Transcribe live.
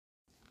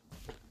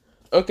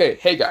Okay,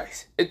 hey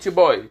guys, it's your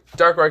boy,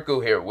 Dark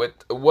Raku here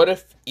with What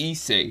If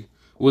Issei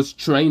was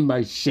trained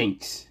by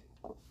Shanks?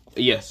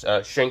 Yes,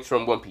 Shanks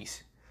from One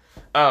Piece.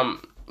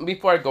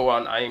 Before I go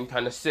on, I am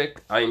kind of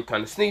sick, I am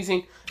kind of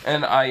sneezing,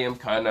 and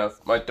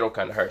my throat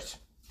kind of hurts.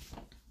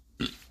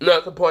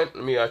 Not the point,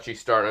 let me actually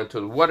start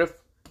into the what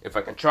if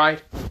I can try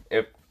it.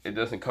 If it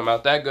doesn't come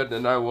out that good,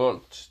 then I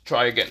won't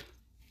try again.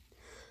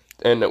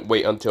 And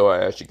wait until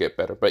I actually get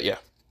better, but yeah.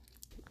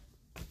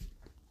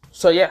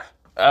 So yeah,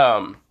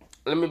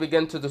 let me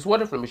begin to this what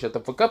if. Let me shut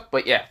the fuck up.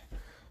 But yeah,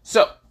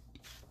 so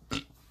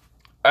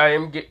I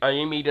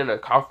am eating a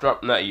cough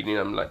drop. Not eating.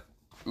 I'm like,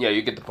 yeah,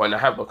 you get the point. I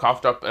have a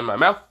cough drop in my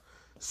mouth.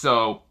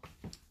 So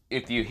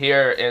if you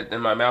hear it in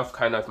my mouth,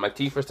 kind of my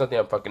teeth or something,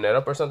 I'm fucking it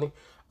up or something.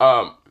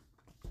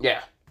 Yeah,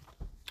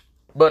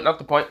 but not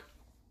the point.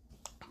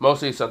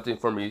 Mostly something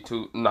for me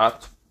to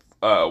not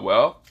cough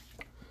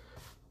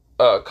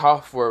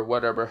or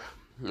whatever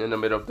in the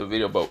middle of the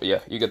video. But yeah,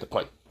 you get the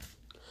point.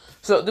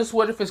 So this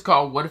what if is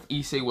called What If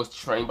Issei Was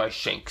Trained by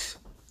Shanks.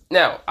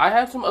 Now, I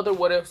have some other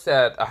what ifs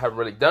that I haven't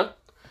really done,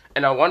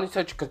 and I wanted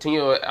to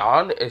continue it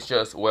on. It's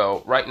just,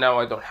 well, right now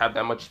I don't have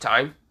that much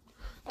time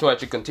to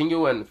actually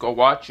continue and go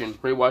watch and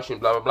rewatch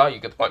and blah blah blah. You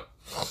get the point.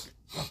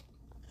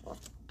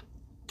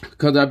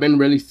 Because I've been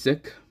really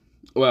sick.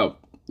 Well,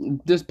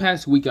 this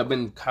past week I've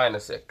been kind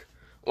of sick.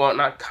 Well,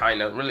 not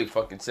kind of, really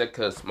fucking sick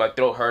because my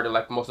throat hurted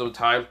like most of the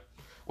time.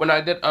 When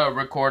I did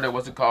record, it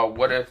wasn't called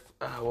What If,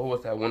 what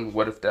was that one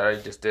What If that I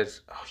just did?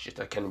 Oh shit,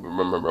 I can't even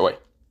remember, wait.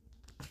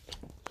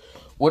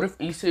 What if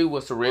Issei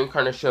was the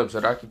reincarnation of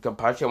Zaraki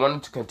Kampachi? I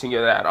wanted to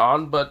continue that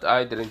on, but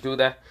I didn't do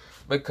that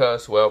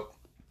because, well,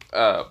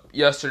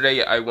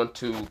 yesterday I went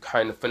to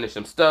kind of finish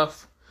some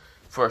stuff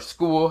for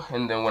school,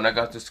 and then when I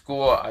got to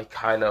school, I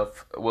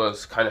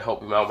was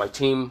helping out my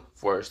team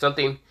for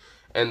something,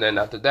 and then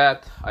after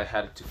that, I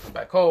had to come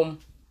back home.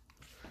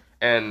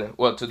 And,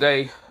 well,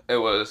 today, it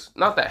was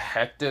not that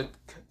hectic.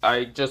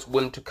 I just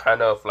went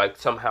to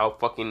somehow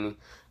fucking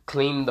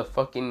clean the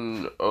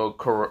fucking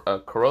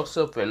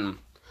corrosive and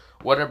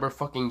whatever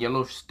fucking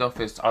yellow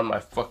stuff is on my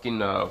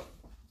fucking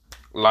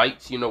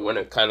lights. You know, when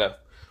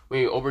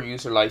you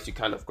overuse your lights, you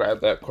kind of grab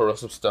that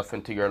corrosive stuff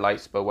into your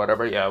lights. But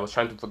whatever, yeah, I was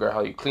trying to figure out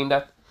how you clean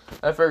that.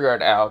 I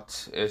figured it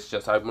out. It's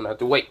just I'm gonna have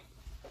to wait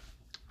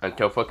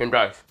until fucking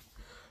dries.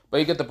 But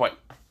you get the point.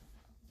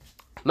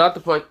 Not the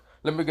point.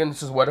 Let me begin.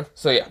 This is what if.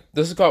 So yeah,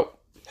 this is called.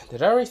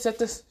 Did I already set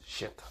this?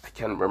 Shit, I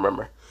can't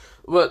remember.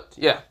 But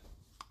yeah,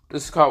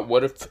 this is called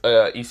What If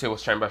Issei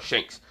Was Trained by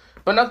Shanks.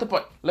 But not the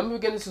point. Let me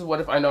begin. This is what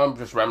if. I know I'm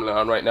just rambling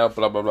on right now.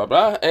 Blah blah blah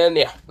blah. And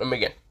yeah, let me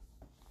begin.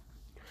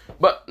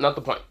 But not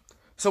the point.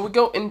 So we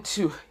go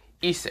into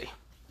Issei.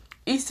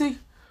 Issei,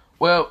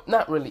 well,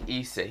 not really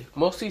Issei.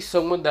 Mostly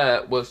someone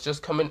that was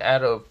just coming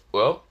out of,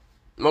 well,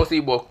 mostly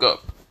woke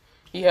up.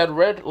 He had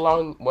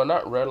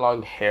not red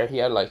long hair. He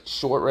had like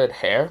short red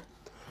hair.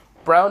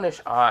 Brownish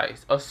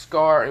eyes, a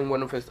scar in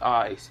one of his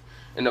eyes,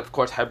 and of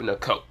course having a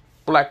coat,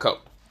 black coat.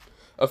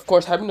 Of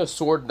course having a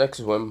sword next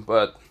to him,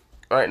 but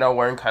right now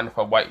wearing kind of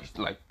a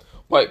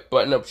white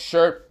button-up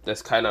shirt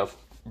that's kind of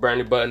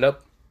barely buttoned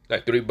up.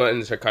 Like 3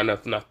 buttons are kind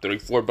of, not 3,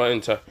 4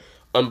 buttons are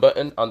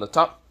unbuttoned on the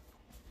top,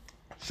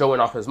 showing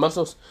off his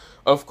muscles.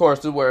 Of course,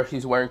 this is where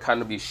he's wearing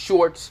kind of these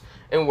shorts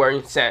and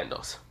wearing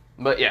sandals.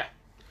 But yeah.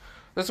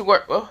 This is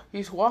where, well,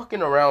 he's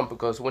walking around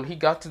because when he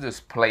got to this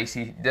place,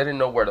 he didn't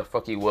know where the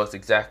fuck he was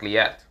exactly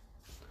at.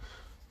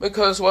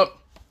 Because, well,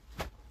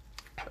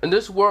 in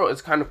this world,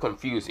 it's kind of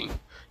confusing.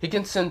 He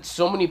can send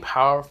so many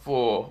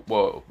powerful,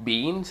 well,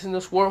 beings in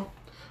this world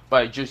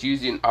by just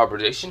using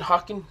observation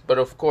hawking. But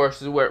of course,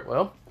 this is where,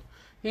 well,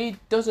 he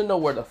doesn't know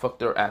where the fuck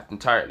they're at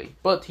entirely.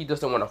 But he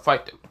doesn't want to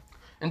fight them.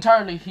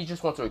 Entirely, he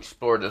just wants to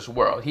explore this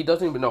world. He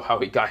doesn't even know how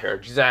he got here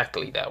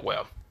exactly that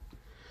well.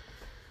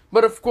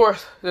 But of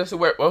course, this is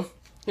where, well,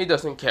 he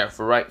doesn't care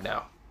for right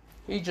now.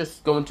 He's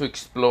just going to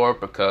explore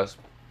because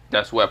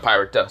that's what a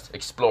pirate does.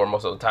 Explore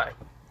most of the time.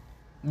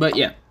 But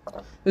yeah.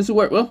 This is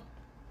where, well,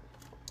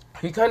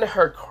 he kind of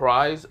heard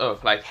cries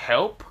of, like,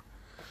 help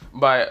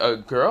by a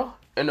girl.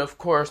 And of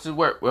course, this is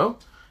where, well,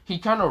 he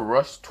kind of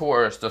rushed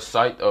towards the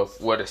site of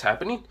what is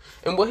happening.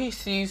 And what he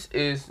sees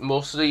is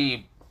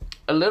mostly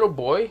a little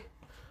boy.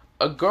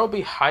 A girl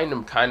behind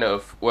him kind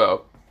of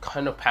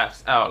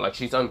passed out, like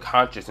she's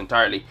unconscious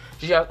entirely.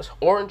 She has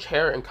orange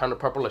hair and kind of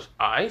purplish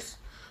eyes.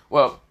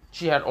 Well,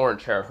 she had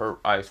orange hair, her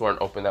eyes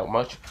weren't open that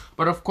much.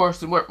 But of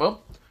course,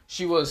 well,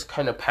 she was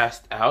kind of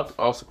passed out,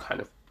 also kind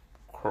of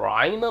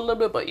crying a little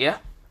bit, but yeah.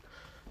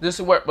 This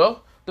is where,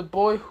 well, the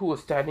boy who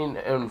was standing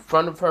in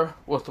front of her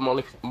was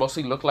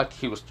mostly looked like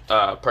he was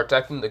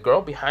protecting the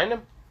girl behind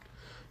him.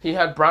 He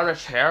had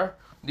brownish hair.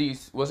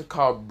 These, what's it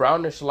called,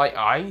 brownish light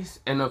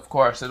eyes, and of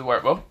course, this is where,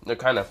 well, they're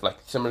kind of like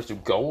similar to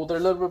gold a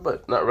little bit,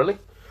 but not really.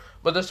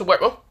 But this is where,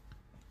 well,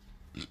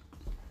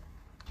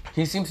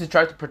 he seems to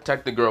try to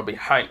protect the girl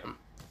behind him.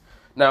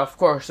 Now, of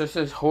course, this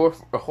is a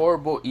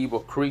horrible, evil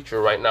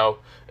creature right now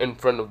in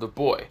front of the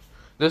boy.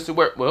 This is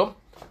where, well,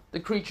 the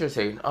creature is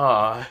saying,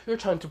 you're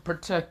trying to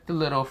protect the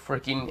little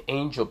freaking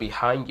angel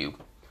behind you.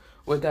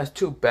 Well, that's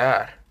too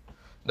bad.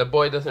 The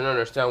boy doesn't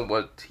understand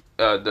what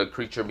the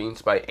creature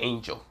means by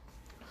angel.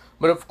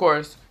 But of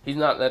course, he's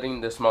not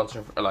letting this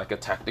monster like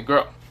attack the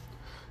girl.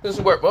 This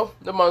is where, well,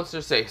 the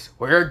monster says,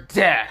 "We're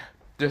dead."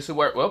 This is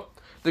where, well,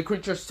 the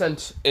creature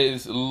sends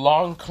his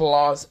long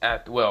claws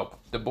at, well,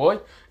 the boy,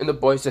 and the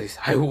boy says,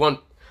 I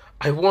won't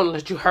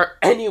let you hurt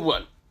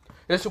anyone."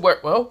 This is where,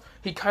 well,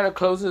 he kind of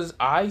closes his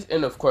eyes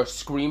and of course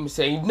screams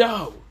saying,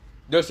 "No."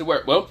 This is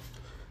where, well,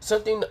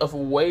 something of a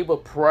wave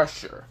of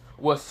pressure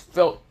was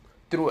felt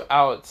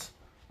throughout,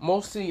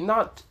 mostly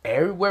not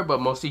everywhere,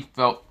 but mostly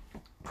felt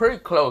pretty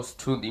close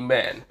to the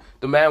man.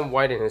 The man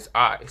widened his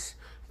eyes,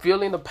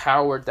 feeling the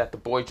power that the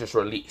boy just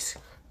released.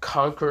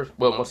 Conquer,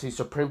 well, mostly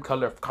supreme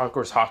color of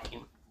Conqueror's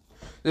Hawking.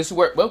 This is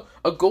where, well,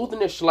 a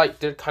goldenish light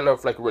did kind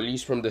of like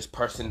release from this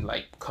person,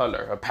 like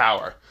color, a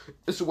power.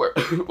 This is where,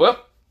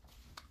 well,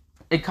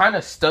 it kind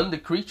of stunned the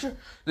creature.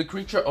 The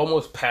creature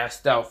almost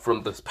passed out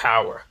from this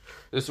power.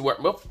 This is where,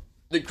 well,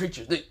 the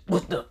creature,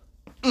 what the,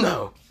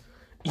 no,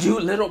 you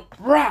little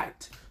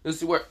brat. This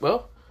is where,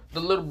 well, the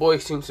little boy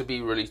seems to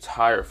be really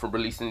tired from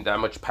releasing that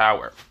much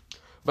power.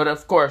 But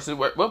of course,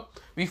 well,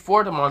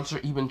 before the monster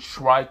even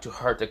tried to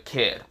hurt the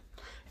kid,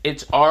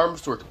 its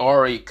arms were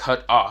already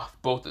cut off,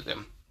 both of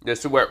them. This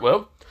is where,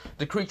 well,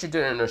 the creature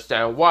didn't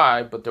understand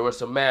why, but there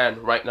was a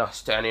man right now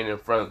standing in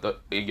front of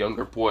the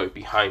younger boy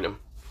behind him.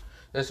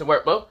 This is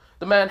where, well,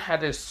 the man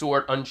had his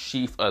sword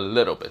unsheathed a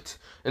little bit.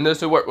 And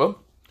this is where,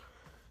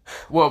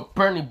 well,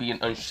 Bernie being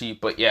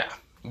unsheathed, but yeah.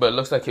 But it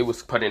looks like he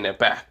was putting it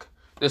back.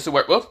 This is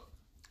where, well,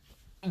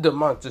 the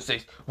monster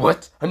says,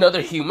 "What?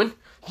 Another human?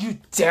 You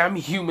damn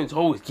humans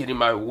always get in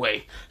my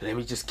way. Let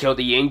me just kill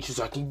the angel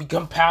so I can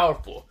become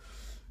powerful.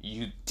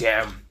 You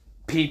damn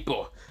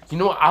people. You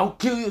know what? I'll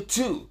kill you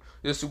too."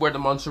 This is where the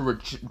monster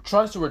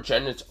tries to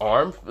regenerate its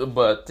arm,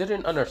 but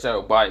didn't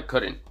understand why it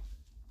couldn't.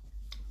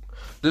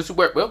 This is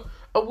where, well,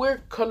 a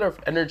weird color of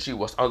energy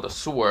was on the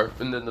sword,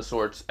 and then the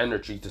sword's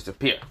energy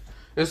disappeared.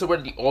 This is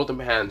where the older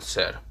man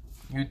said,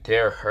 "You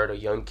dare hurt a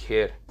young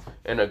kid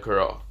and a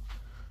girl.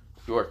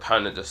 You are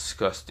kind of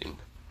disgusting.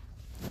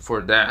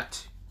 For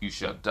that, you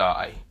shall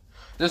die."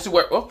 This is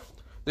where, well,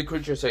 the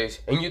creature says,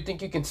 "And you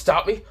think you can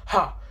stop me?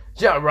 Ha!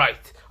 Yeah,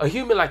 right. A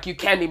human like you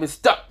can't even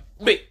stop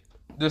me."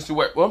 This is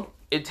where, well,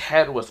 its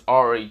head was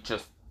already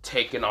just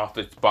taken off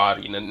its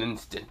body in an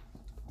instant.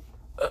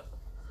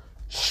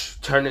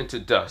 Turned into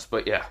dust,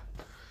 but yeah.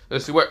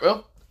 This is where,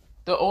 well,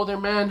 the older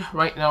man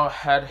right now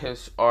had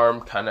his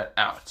arm kind of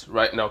out.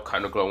 Right now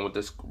kind of glowing with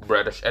this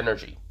reddish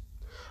energy.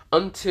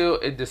 Until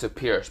it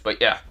disappears,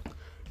 but yeah.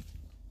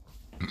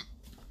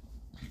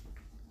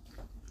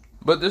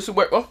 But this is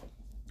where, well,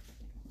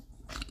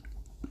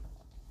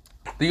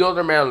 the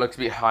older man looks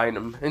behind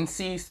him and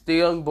sees the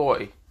young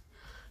boy.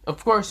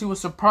 Of course, he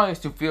was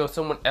surprised to feel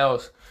someone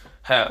else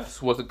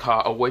has what's it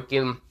called,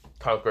 awakened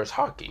Conqueror's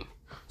Hawking.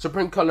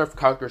 Supreme color of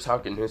Conqueror's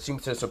Hawking. It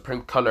seems the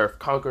supreme color of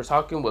Conqueror's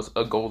Hawking was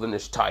a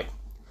goldenish type.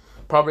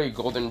 Probably a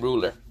golden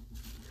ruler.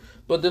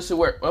 But this is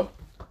where, well,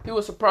 he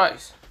was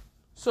surprised.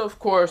 So of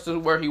course, this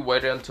is where he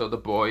waited until the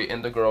boy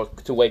and the girl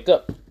to wake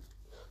up.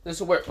 This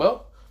is where,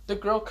 well, the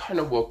girl kind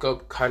of woke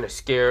up, kind of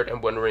scared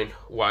and wondering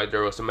why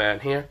there was a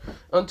man here.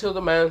 Until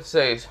the man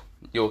says,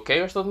 "You okay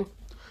or something?"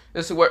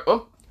 This is where,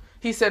 well,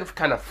 he said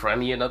kind of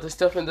friendly and other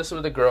stuff. And this is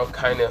where the girl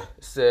kind of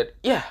said,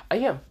 "Yeah, I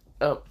am.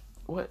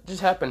 What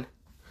just happened?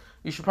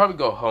 You should probably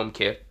go home,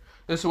 kid."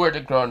 This is where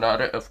the girl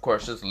nodded, of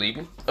course, is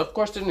leaving. Of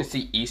course, didn't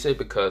see Issei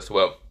because,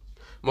 well,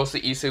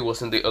 mostly Issei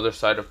was on the other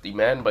side of the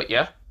man, but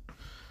yeah.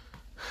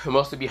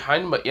 Mostly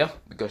behind him, but yeah,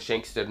 because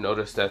Shanks did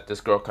notice that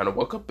this girl kind of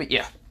woke up, but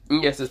yeah.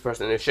 Yes, this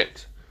person is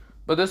Shanks.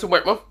 But this is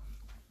where, well,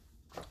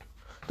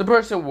 the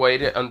person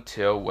waited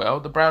until, well,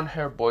 the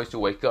brown-haired boy to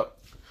wake up.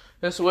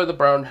 This is where the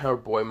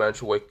brown-haired boy managed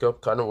to wake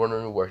up, kind of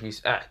wondering where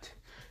he's at.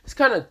 It's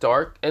kind of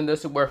dark, and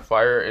this is where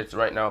fire is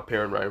right now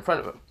appearing right in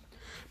front of him.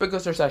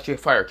 Because there's actually a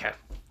fire can.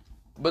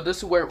 But this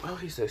is where, well,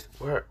 he says,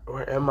 where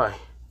am I?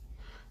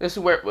 This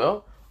is where,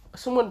 well,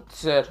 someone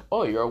said,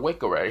 "Oh, you're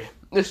awake already."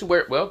 This is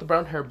where, well, the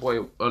brown-haired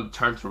boy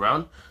turns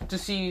around to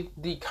see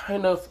the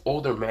kind of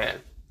older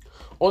man.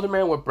 Older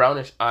man with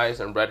brownish eyes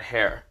and red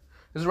hair.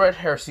 His red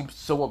hair seems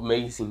so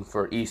amazing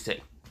for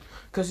Issei.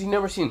 Because he's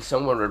never seen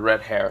someone with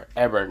red hair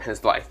ever in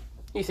his life.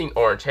 He's seen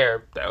orange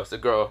hair, that was the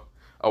girl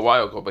a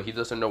while ago, but he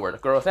doesn't know where the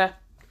girl's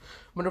at.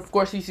 But of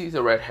course he sees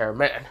a red-haired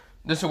man.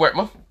 This is where,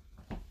 well,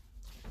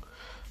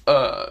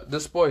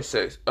 this boy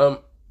says,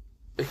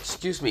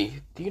 "Excuse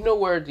me, do you know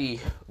where the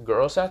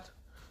girl's at?"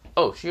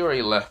 "Oh, she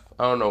already left.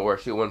 I don't know where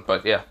she went,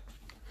 but yeah.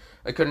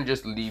 I couldn't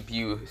just leave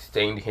you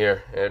staying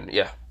here, and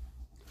yeah."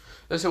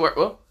 This is where,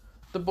 well,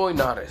 the boy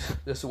nodded.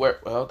 This is where,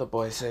 well, the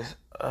boy says,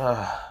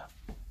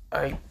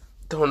 "I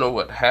don't know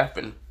what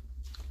happened."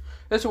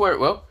 This is where,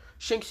 well,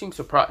 Shanks seems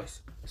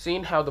surprised,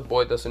 seeing how the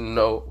boy doesn't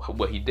know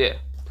what he did.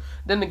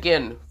 Then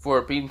again,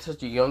 for being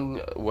such a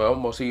young, well,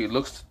 mostly it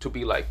looks to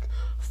be like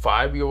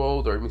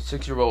 5-year-old or even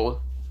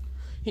 6-year-old.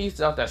 He's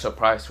not that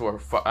surprised for a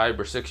 5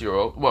 or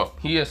 6-year-old. Well,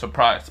 he is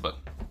surprised, but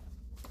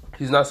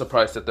he's not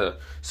surprised that the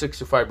 6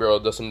 to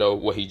 5-year-old doesn't know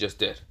what he just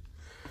did.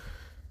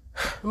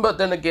 But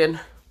then again,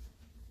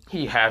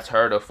 he has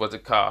heard of what's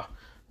it called,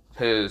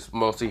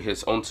 mostly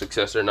his own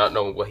successor, not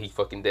knowing what he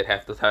fucking did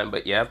half the time.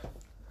 But yeah,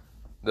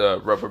 the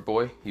rubber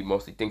boy he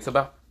mostly thinks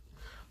about.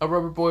 A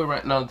rubber boy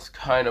right now is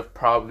kind of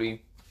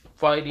probably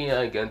fighting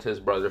against his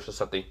brothers or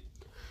something.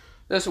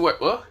 This is where,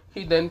 well,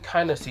 he then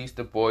kind of sees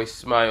the boy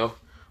smile.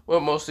 Well,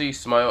 mostly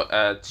smile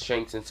at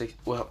Shanks and say,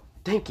 well,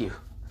 thank you.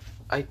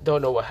 I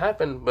don't know what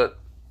happened, but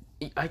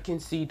I can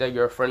see that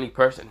you're a friendly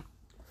person.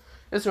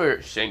 This is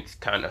where Shanks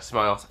kind of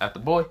smiles at the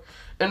boy.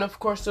 And of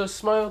course, the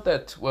smile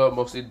that, well,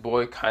 mostly the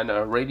boy kind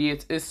of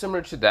radiates is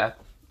similar to that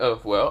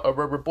of, well, a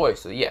rubber boy.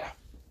 So yeah,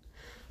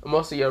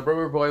 mostly a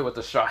rubber boy with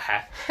a straw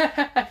hat.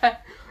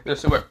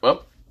 This is where,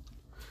 well,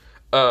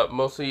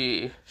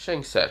 mostly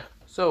Shanks said,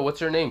 so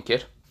what's your name,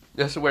 kid?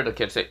 This is where the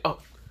kid say, oh,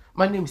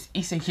 my name is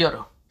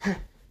Issei.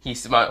 He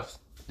smiles.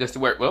 This is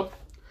where, well,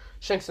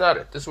 Shanks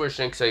nodded. This is where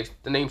Shanks says,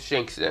 the name's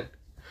Shanks then.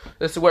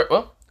 This is where,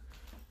 well,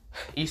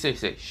 Issei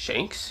says,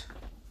 Shanks?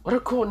 What a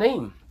cool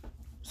name.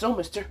 So,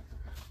 mister,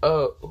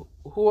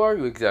 who are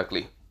you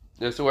exactly?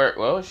 This is where,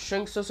 well,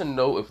 Shanks doesn't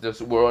know if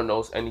this world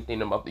knows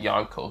anything about the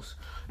Yonkos,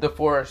 the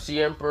four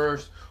Sea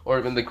Emperors, or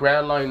even the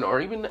Grand Line,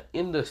 or even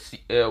in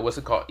the, what's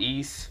it called,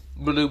 East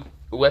Blue,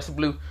 West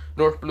Blue,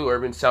 North Blue, or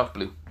even South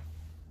Blue.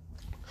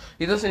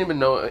 He doesn't even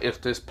know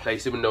if this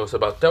place even knows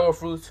about devil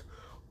fruits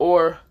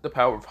or the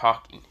power of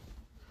hawking.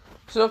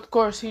 So of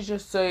course he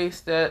just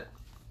says that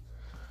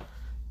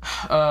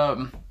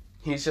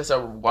he's just a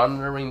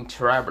wandering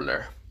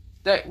traveler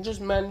that just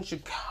managed to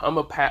come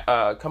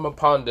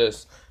upon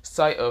this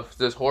sight of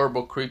this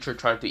horrible creature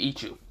trying to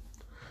eat you.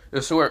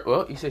 This is where,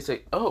 well, he says,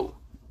 oh,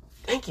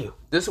 thank you.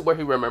 This is where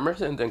he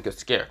remembers and then gets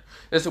scared.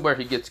 This is where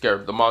he gets scared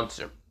of the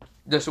monster.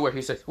 This is where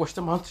he says, where's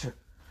the monster?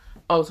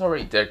 Oh, it's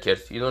already dead,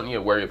 kid. You don't need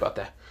to worry about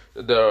that.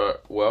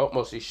 Well,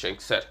 mostly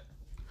Shanks said.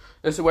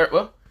 This is where,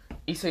 well,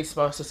 Issei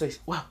smiles and says,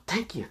 well,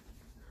 thank you.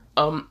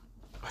 I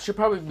should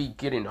probably be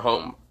getting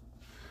home.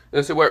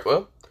 This is where,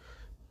 well,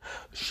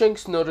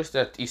 Shanks noticed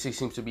that Issei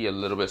seems to be a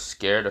little bit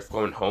scared of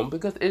going home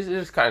because it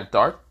is kind of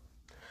dark.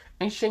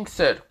 And Shanks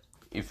said,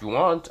 if you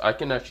want, I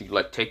can actually,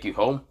 like, take you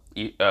home.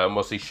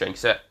 Mostly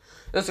Shanks said.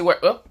 This is where,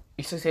 well,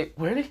 Issei said,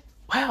 really?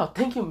 Wow,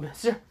 thank you,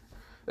 mister.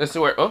 This is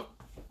where, well,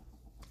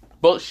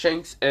 both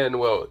Shanks and,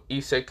 well,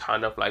 Issei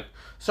kind of, like,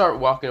 start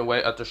walking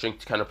away after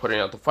Shanks kind of putting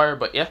out the fire.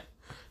 But yeah,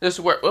 this is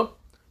where, well,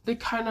 they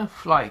kind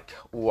of, like,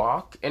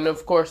 walk. And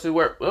of course, this is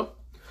where, well,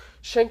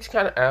 Shanks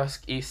kind of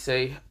asks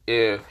Issei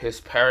if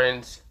his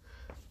parents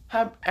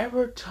have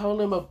ever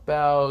told him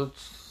about,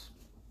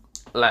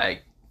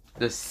 like,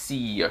 the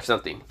sea or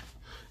something.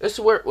 This is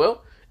where,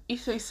 well,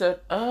 Issei said,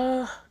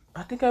 I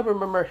think I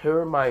remember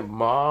hearing my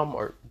mom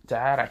or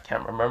dad, I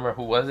can't remember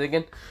who was it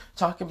again,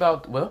 talking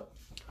about, well,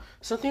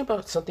 something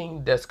about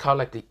something that's called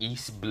like the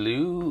East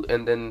Blue,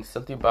 and then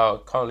something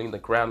about calling the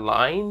Grand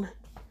Line.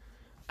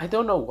 I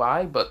don't know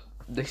why, but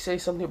they say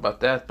something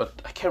about that,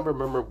 but I can't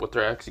remember what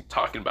they're actually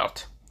talking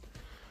about.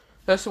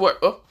 That's where,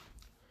 oh,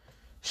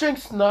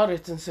 Shanks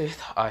nodded and said,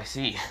 I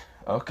see.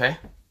 Okay.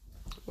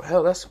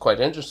 Well, that's quite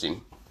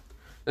interesting.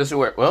 This is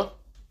where, well,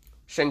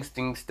 Shanks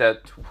thinks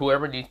that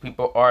whoever these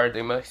people are,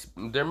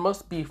 there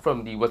must be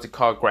from the, what's it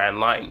called, Grand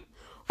Line,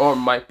 or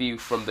might be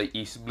from the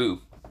East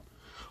Blue,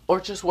 or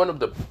just one of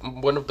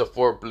the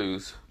four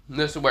blues.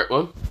 This is where,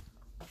 well,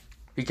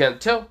 he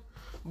can't tell,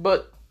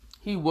 but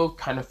he will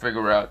kind of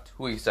figure out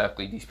who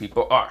exactly these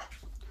people are.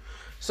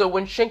 So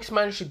when Shanks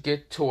managed to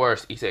get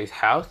towards Issei's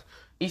house,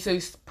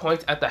 Issei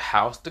points at the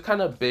house, the kind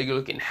of big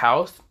looking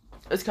house.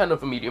 It's kind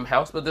of a medium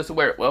house, but this is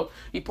where, well,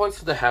 he points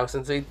to the house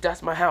and says,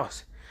 that's my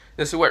house.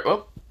 This is where,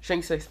 well,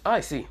 Shanks says, I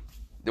see.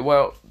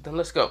 Well, then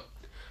let's go.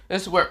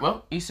 This is where,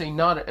 well, Issei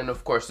nodded, and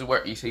of course, this is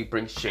where Issei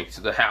brings Shanks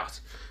to the house.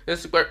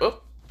 This is where,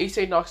 well,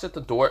 Issei knocks at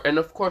the door, and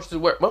of course, this is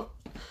where, well,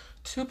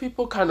 two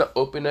people kind of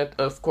open it.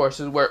 Of course,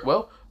 this is where,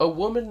 well, a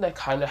woman that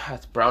kind of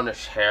has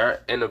brownish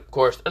hair, and of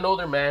course, an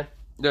older man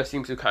that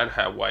seems to kind of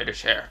have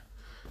whitish hair.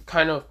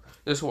 Kind of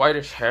this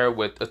whitish hair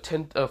with a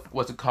tint of,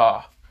 what's it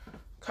called?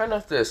 Kind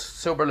of this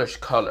silverish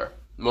color,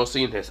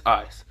 mostly in his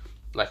eyes.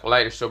 Like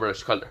lighter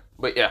silverish color.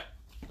 But yeah.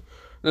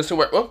 This is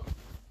where, well,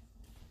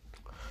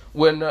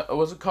 when,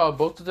 what's it called?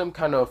 Both of them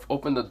kind of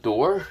open the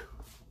door.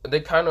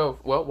 They kind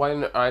of, well,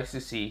 widen their eyes to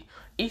see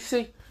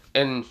Issei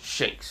and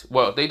Shanks.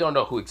 Well, they don't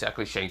know who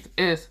exactly Shanks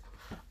is,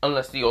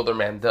 unless the older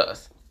man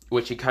does.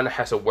 Which he kind of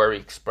has a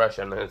worried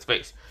expression on his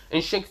face.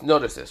 And Shanks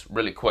notices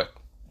really quick.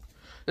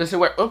 This is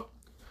where, oh,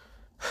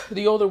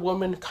 the older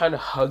woman kind of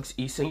hugs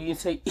Issei and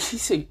say,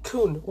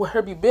 Issei-kun, where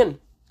have you been?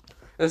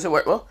 This is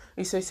where, well,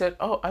 Issei said,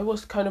 oh, I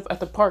was kind of at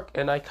the park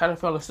and I kind of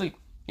fell asleep.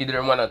 He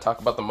didn't want to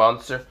talk about the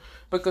monster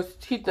because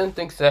he didn't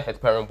think that his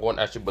parents won't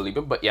actually believe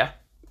him, but yeah.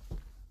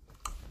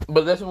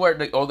 But this is where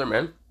the older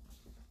man,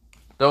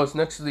 that was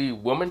next to the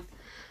woman,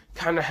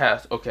 kind of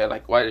has, okay,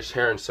 like whitish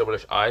hair and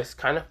silverish eyes,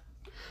 kind of.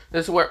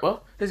 This is where,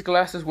 well, his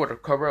glasses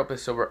would cover up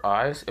his silver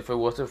eyes if it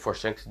wasn't for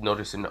Shanks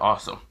noticing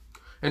also.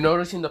 And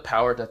noticing the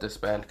power that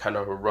this man kind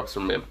of erupts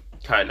from him,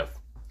 kind of.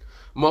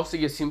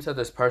 Mostly it seems that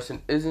this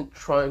person isn't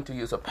trying to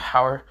use a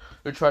power,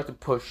 they're trying to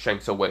push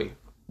Shanks away.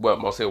 Well,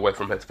 mostly away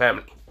from his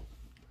family.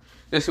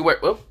 This is where,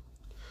 well,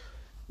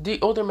 The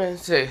older man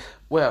says,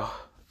 well,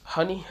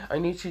 honey, I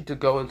need you to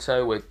go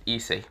inside with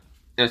Issei.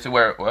 This is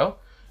where, well,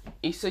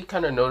 Issei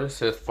kind of noticed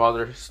his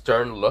father's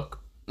stern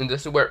look. And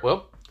this is where,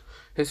 well,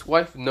 his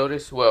wife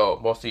noticed, well,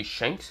 mostly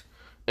Shanks,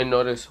 and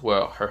noticed,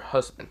 well, her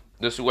husband.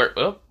 This is where,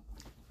 well,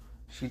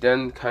 she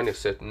then kind of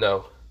said,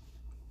 no,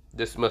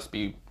 this must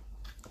be,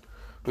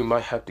 we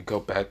might have to go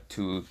back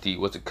to the,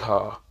 what's it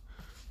called,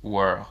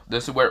 world.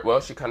 This is where,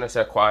 well, she kind of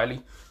said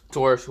quietly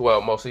towards,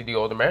 well, mostly the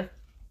older man,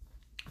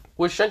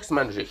 which Shanks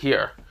managed to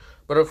hear.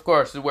 But of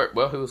course, where,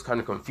 well, he was kind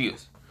of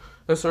confused.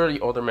 This where the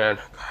older man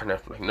kind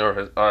of like narrowed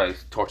his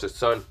eyes towards his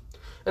son.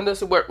 And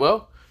this is where,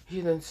 well,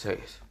 he then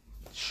says,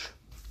 shh,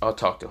 I'll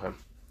talk to him.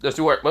 This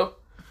is where, well,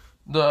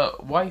 the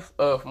wife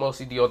of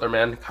mostly the older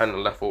man kind of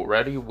left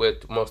already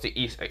with mostly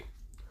Issei.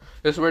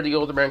 This is where the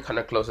older man kind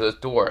of closes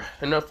his door.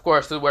 And of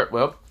course, this is where,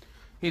 well,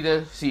 he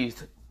then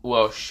sees,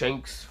 well,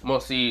 Shanks,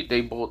 mostly they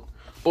both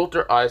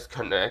their eyes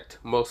connect.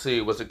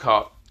 Mostly, what's it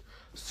called?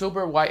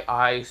 Silver white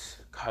eyes,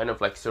 kind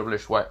of like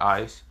silverish white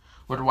eyes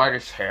with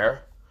whitish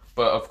hair.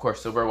 But of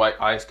course, silver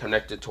white eyes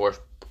connected towards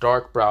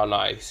dark brown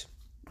eyes.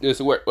 This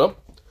is where, well,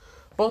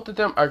 both of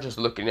them are just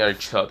looking at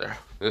each other.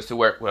 This is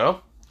where,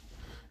 well,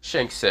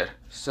 Shanks said,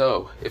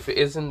 so if it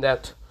isn't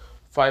that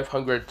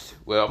 500,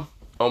 well,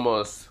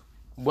 almost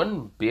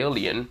 1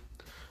 billion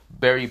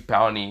berry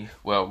bounty,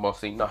 well,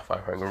 mostly not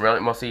 500, really,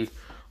 mostly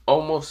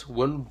almost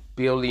 1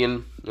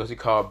 billion, what's it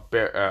called,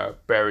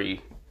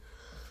 berry,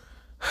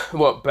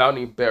 well,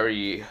 bounty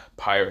berry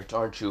pirate,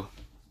 aren't you?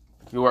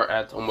 You are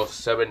at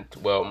almost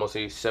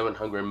mostly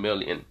 700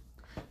 million.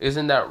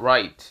 Isn't that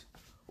right,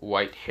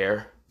 white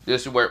hair?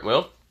 This is where,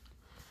 well,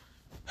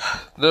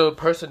 the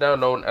person now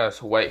known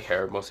as White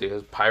Hair, mostly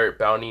his pirate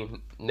bounty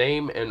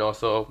name and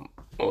also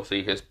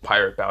mostly his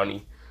pirate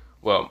bounty,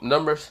 well,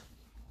 numbers.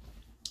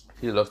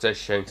 He looked at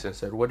Shanks and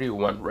said, what do you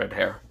want, red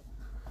hair?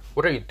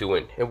 What are you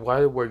doing? And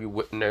why were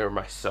you near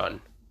my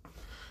son?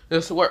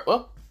 This is where,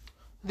 well,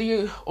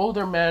 the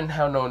older man,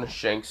 how known as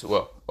Shanks,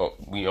 well,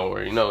 we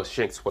already know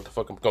Shanks, what the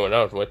fuck I'm going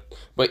on with.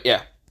 But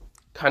yeah,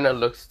 kind of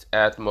looks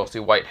at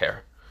mostly White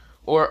Hair.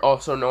 Or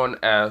also known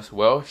as,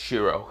 well,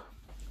 Shiro.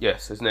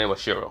 Yes, his name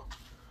was Shiro.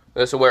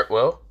 This is where,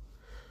 well,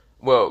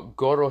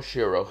 Goro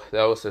Shiro.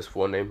 That was his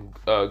full name.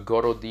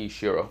 Goro D.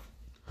 Shiro.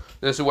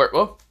 This is where,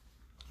 well,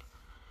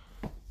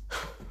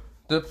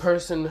 the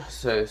person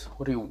says,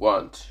 what do you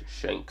want,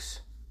 Shanks?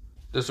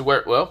 This is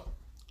where, well,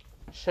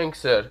 Shanks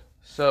said,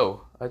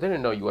 so, I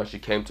didn't know you actually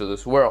came to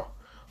this world.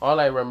 All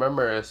I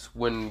remember is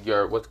when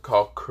your, what's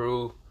called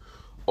crew,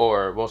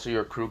 or most of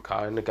your crew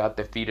kind of got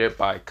defeated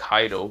by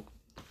Kaido,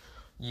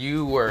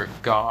 you were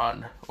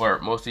gone, or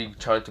mostly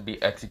trying to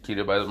be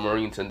executed by the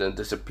Marines and then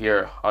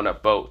disappear on a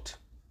boat.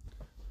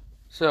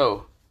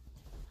 So,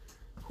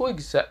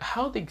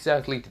 how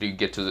exactly did you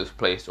get to this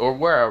place, or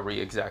where are we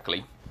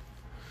exactly?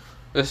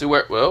 This is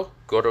where, well,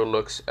 Goro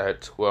looks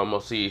at, well,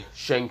 mostly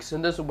Shanks,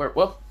 and this is where,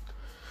 well,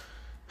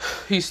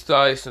 he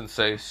sighs and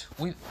says,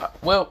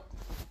 well,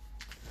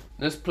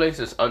 this place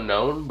is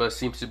unknown, but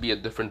seems to be a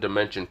different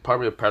dimension,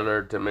 probably a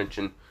parallel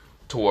dimension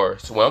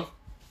towards, well,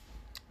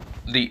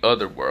 the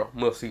other world,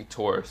 mostly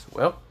towards,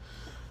 well,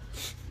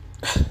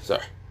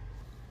 sorry,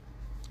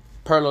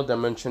 parallel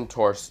dimension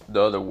towards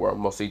the other world,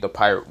 mostly the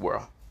pirate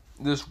world.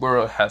 This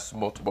world has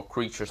multiple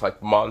creatures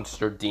like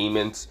monster,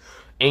 demons,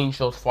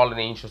 angels, fallen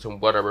angels, and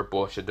whatever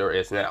bullshit there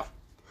is now.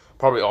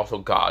 Probably also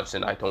gods,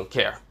 and I don't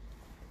care.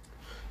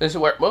 This is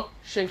where, well,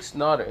 Shanks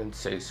nodded and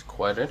says,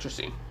 quite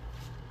interesting.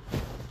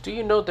 Do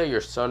you know that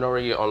your son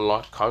already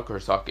unlocked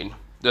Conqueror's Hawking?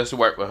 This is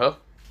where, well,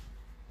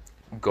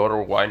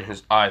 Goro widens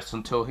his eyes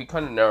until he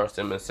kind of narrows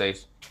them and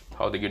says,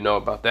 how do you know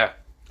about that?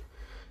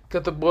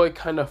 Because the boy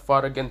kind of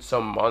fought against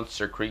some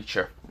monster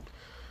creature.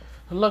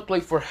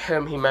 Luckily for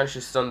him, he managed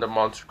to stun the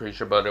monster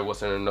creature, but it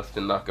wasn't enough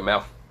to knock him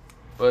out.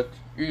 But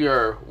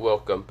you're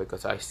welcome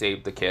because I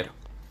saved the kid.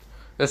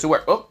 This is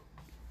where, oh,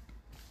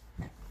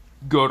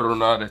 Goro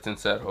nodded and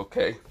said,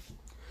 okay.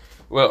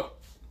 Well,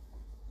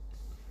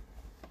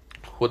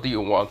 what do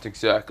you want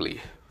exactly,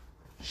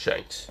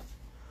 Shanks?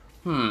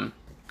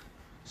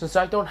 Since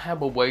I don't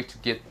have a way to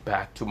get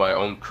back to my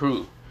own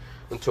crew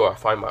until I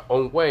find my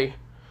own way,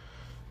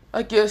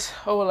 I guess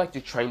I would like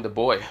to train the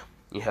boy.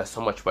 He has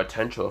so much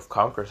potential of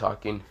Conqueror's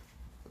Hawking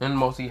and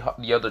mostly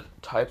the other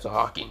types of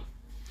Hawking.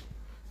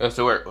 And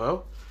so,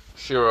 well,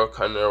 Shiro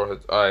kind of narrowed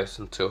his eyes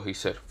until he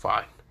said,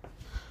 fine,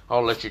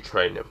 I'll let you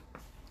train him.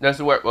 That's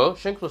where, well,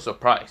 Shanks was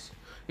surprised.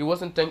 He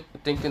wasn't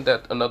thinking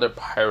that another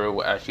pirate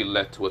would actually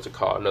let, what's it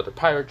called, another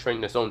pirate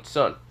train his own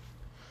son.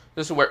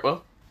 This is where,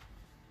 well,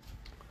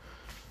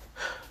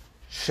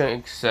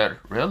 Shanks said,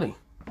 really?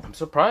 I'm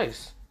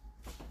surprised.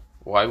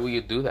 Why will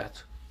you do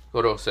that?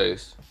 Goro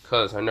says,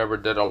 cause I never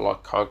did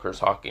unlock Conqueror's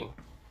Hawking.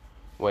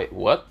 Wait,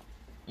 what?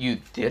 You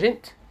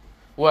didn't?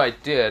 Well, I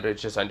did,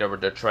 it's just I never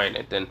did train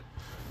it. And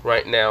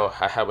right now,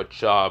 I have a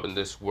job in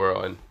this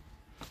world, and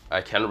I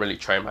can't really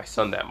train my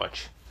son that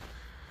much.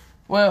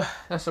 Well,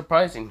 that's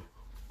surprising.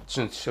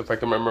 Since, if I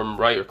can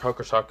remember right, your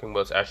Conqueror's Hawking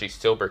was actually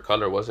silver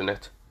color, wasn't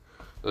it?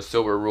 The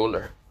silver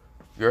ruler.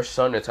 Your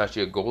son is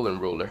actually a golden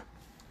ruler.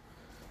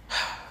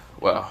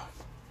 Well,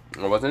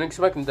 I wasn't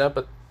expecting that,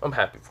 but I'm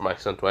happy for my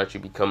son to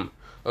actually become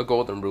a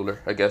golden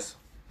ruler, I guess.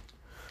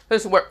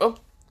 This is where, oh,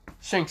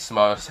 Shanks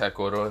smiles at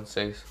Goro and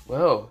says,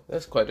 well,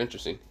 that's quite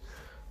interesting.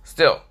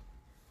 Still,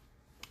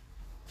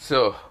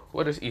 so,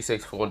 what is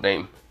Issei's full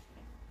name?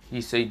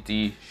 Issei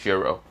D.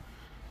 Shiro.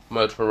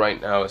 But for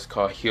right now, it's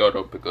called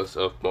Hyoto because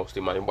of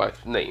mostly my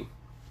wife's name.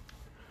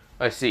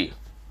 I see.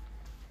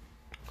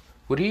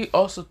 Would he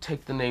also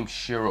take the name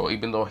Shiro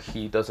even though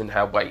he doesn't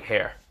have white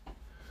hair?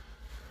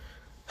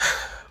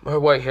 My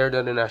white hair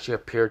didn't actually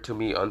appear to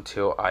me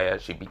until I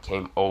actually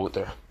became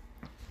older.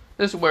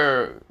 This is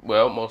where,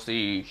 well,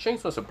 mostly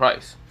Shanks was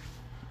surprised.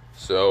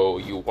 So,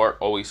 you weren't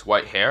always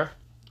white hair?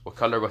 What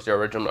color was your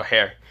original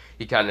hair?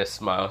 He kind of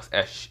smiles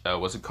at,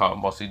 what's it called?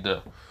 Mostly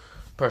the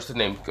person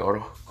named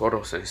Goro.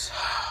 Goro says,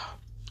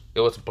 it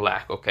was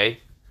black, okay?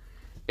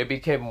 It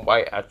became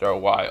white after a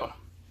while.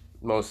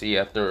 Mostly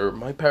after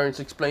my parents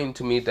explained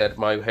to me that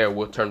my hair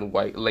would turn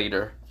white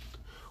later.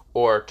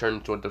 Or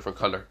turn to a different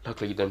color.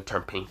 Luckily, it didn't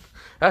turn pink.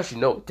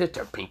 Actually, no, it did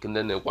turn pink and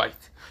then it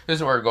white. This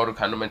is where Goro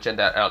kind of mentioned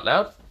that out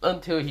loud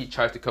until he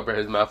tries to cover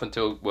his mouth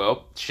until,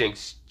 well,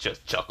 Shanks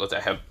just chuckles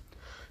at him.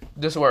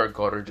 This is where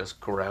Goro just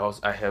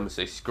growls at him and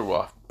says, screw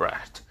off,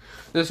 brat.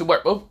 This is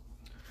where, oh,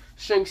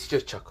 Shanks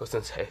just chuckles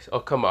and says, oh,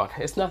 come on,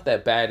 it's not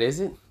that bad, is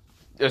it?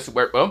 This is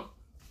where,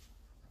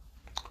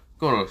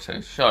 Goro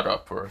says, shut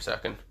up for a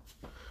second.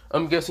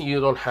 I'm guessing you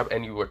don't have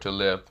anywhere to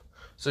live,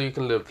 so you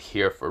can live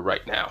here for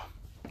right now.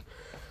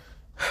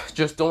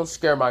 Just don't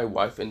scare my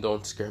wife and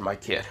don't scare my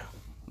kid.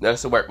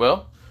 That's where,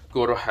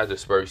 Goro has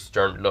this very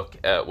stern look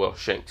at,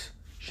 Shanks.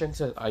 Shanks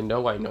says, I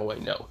know.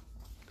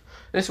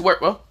 This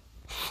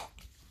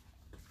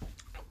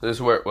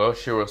is where,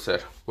 Shiro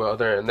said, well,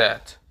 other than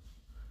that,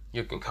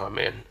 you can come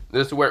in.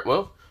 This is where,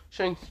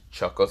 Shanks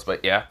chuckles,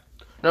 but yeah.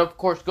 Now, of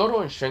course,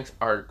 Goro and Shanks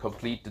are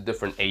completely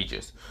different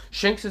ages.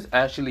 Shanks is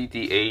actually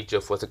the age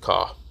of, what's it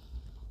called?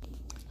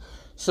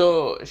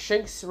 So,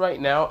 Shanks right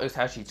now is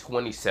actually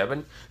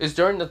 27. It's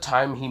during the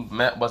time he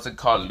met, what's it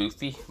called,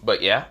 Luffy,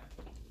 but yeah.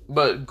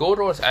 But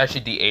Goro is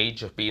actually the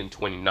age of being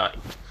 29.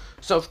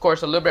 So, of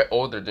course, a little bit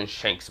older than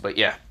Shanks, but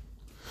yeah.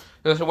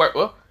 This is where,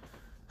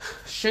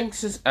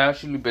 Shanks has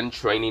actually been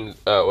training,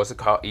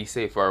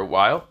 Issei for a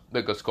while,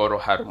 because Goro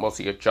had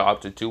mostly a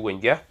job to do,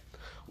 and yeah.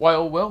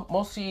 While,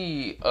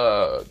 mostly,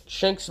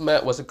 Shanks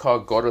met,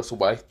 Goro's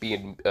wife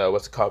being,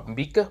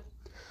 Mika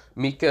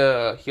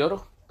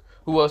Hyoto,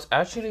 who was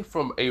actually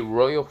from a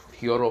royal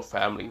Hyoto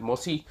family,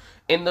 mostly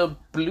in the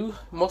blue,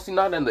 mostly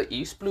not in the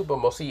East Blue, but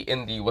mostly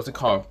in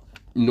the,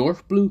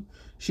 North Blue.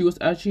 She was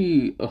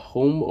actually a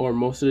home or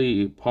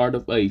mostly part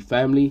of a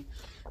family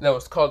that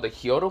was called the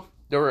Hyoto.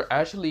 They were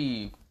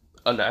actually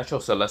a natural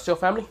celestial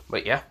family,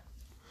 but yeah.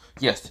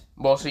 Yes,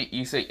 mostly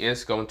Issei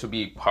is going to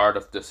be part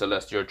of the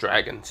celestial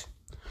dragons.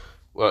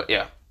 Well,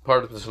 yeah,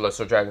 part of the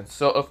celestial dragons.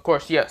 So, of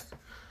course, yes,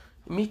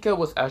 Mika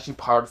was actually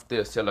part of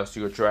the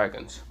celestial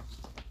dragons.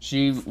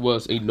 She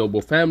was a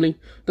noble family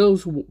that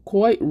was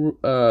quite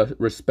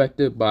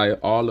respected by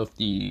all of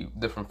the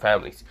different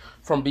families.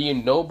 From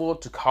being noble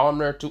to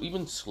commoner to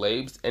even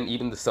slaves and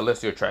even the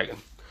celestial dragon.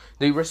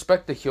 They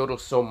respect the Hyoto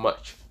so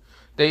much.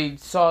 They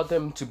saw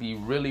them to be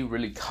really,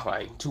 really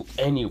kind to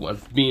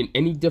anyone, being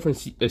any different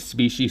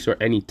species or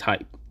any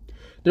type.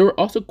 They were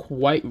also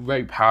quite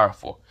very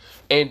powerful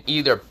in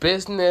either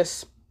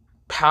business,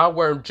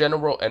 power in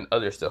general, and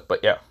other stuff.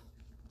 But yeah.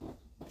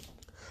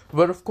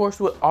 But of course,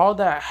 with all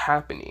that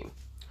happening,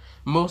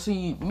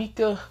 mostly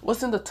Mika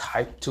wasn't the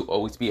type to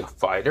always be a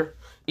fighter.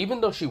 Even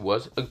though she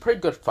was a pretty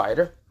good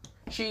fighter,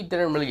 she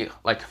didn't really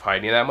like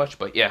fighting that much.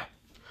 But yeah,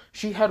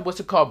 she had what's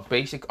it called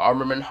basic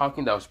armament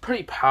hacking that was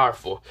pretty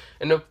powerful.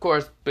 And of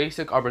course,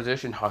 basic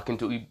opposition hacking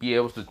to be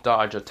able to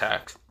dodge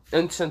attacks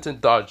and sense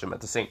and dodge them at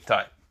the same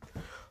time.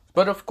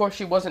 But of course,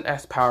 she wasn't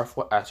as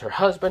powerful as her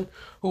husband,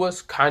 who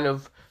was kind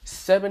of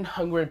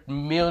 700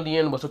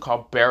 million what's it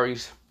called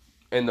berries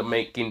in the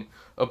making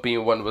of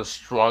being one of the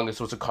strongest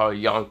what's it called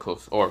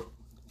Yonkos, or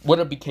what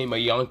it became a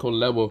Yonko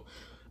level,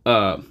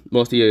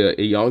 mostly a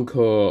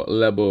Yonko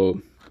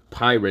level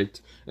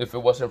pirate if it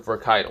wasn't for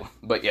Kaido.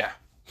 But yeah.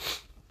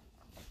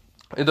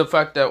 And the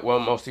fact that,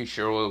 mostly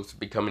Shiro was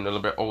becoming a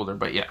little bit older,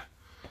 but yeah.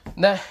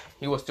 Nah,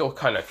 he was still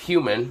kind of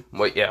human.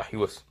 But yeah, he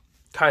was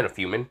kind of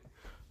human.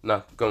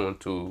 Not going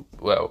to,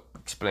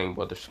 explain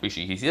what the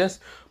species he is,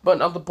 but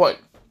not the point.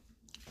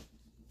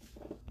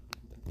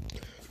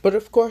 But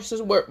of course, this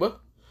is where,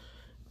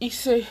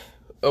 Issei,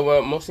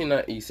 mostly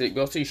not Issei,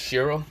 mostly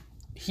Shiro,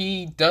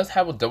 he does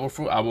have a devil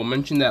fruit. I will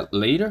mention that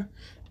later.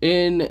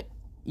 And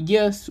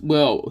yes,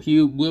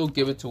 he will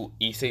give it to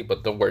Issei,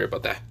 but don't worry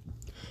about that.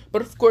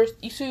 But of course,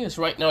 Issei is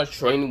right now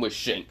training with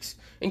Shanks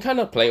and kind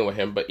of playing with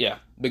him, but yeah,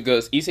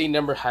 because Issei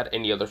never had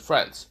any other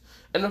friends.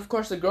 And of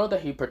course, the girl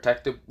that he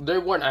protected, they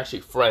weren't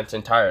actually friends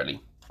entirely.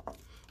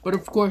 But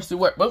of course,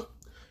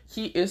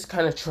 he is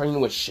kind of training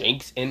with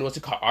Shanks in what's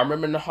it called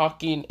armament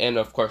hacking, and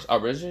of course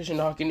opposition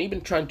hacking,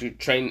 even trying to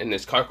train in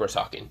his conquerors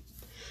hacking,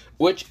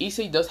 which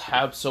Issei does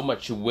have so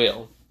much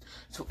will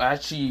to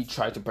actually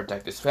try to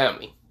protect his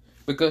family,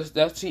 because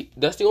that's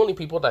the only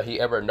people that he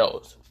ever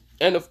knows.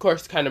 And of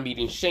course, kind of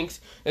meeting Shanks,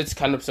 it's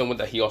kind of someone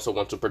that he also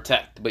wants to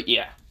protect. But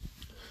yeah.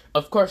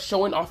 Of course,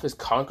 showing off his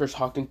Conqueror's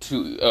Hawking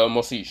to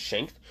mostly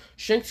Shanks.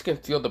 Shanks can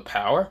feel the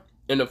power.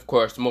 And of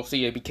course,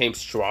 mostly it became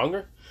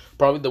stronger.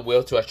 Probably the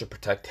will to actually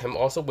protect him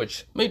also,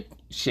 which made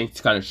Shanks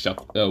kind of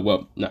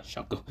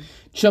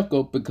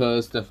chuckle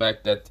because the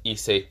fact that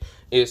Issei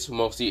is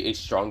mostly a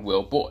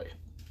strong-willed boy.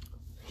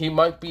 He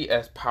might be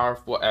as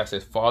powerful as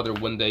his father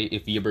one day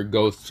if he ever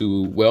goes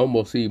to, well,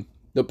 mostly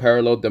the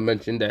parallel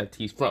dimension that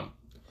he's from.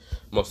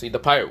 Mostly the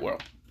pirate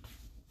world.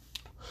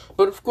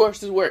 But of course,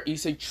 this is where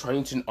Issei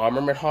trains in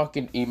armament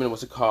hawking, even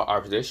what's it called,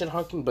 arbitration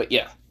hawking. But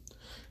yeah,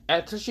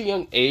 at such a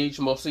young age,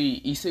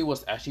 mostly Issei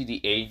was actually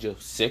the age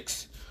of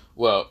 6.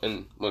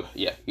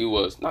 He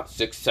was not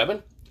 6,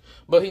 7.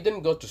 But he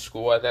didn't go to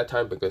school at that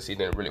time because he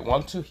didn't really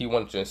want to. He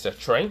wanted to instead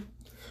train.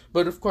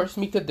 But of course,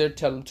 Mika did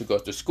tell him to go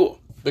to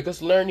school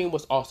because learning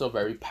was also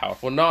very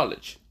powerful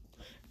knowledge.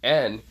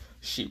 And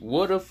she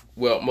would have,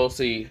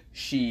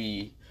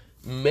 she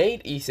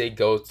made Issei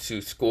go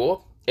to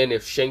school. And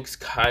if Shanks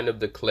kind of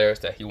declares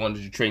that he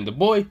wanted to train the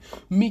boy,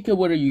 Mika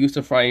would have used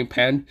a frying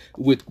pan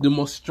with the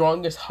most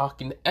strongest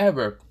hawking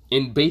ever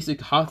in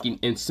basic hawking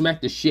and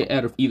smacked the shit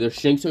out of either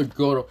Shanks or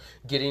Goro,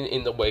 getting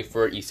in the way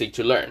for Issei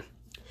to learn.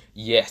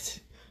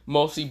 Yes,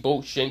 mostly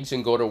both Shanks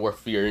and Goro were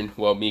fearing,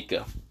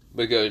 Mika.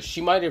 Because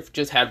she might have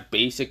just had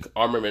basic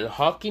armament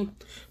hawking,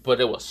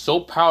 but it was so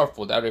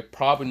powerful that it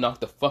probably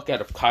knocked the fuck out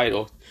of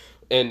Kaido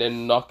and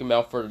then knock him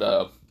out for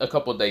a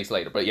couple days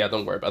later. But yeah,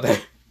 don't worry about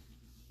that.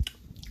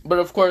 But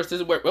of course,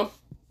 this is where,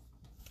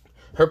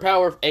 her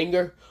power of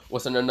anger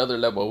was on another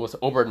level. It was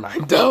over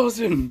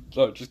 9,000.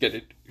 Oh, just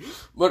kidding.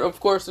 But of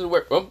course, this is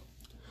where,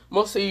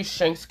 mostly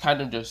Shanks kind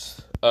of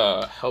just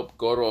helped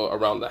Goro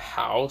around the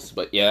house.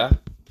 But yeah,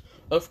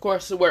 of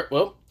course, this is where,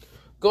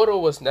 Goro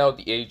was now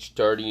the age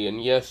 30.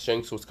 And yes,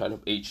 Shanks was kind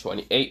of age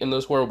 28 in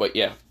this world. But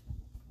yeah.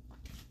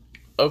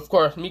 Of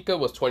course, Mika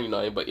was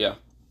 29. But yeah.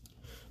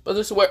 But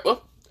this is where,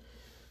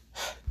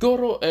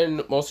 Goro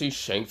and mostly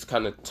Shanks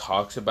kind of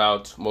talks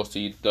about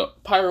mostly the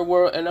pirate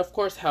world, and of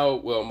course how,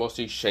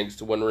 mostly Shanks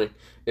wondering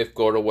if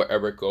Goro will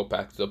ever go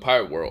back to the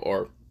pirate world,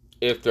 or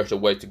if there's a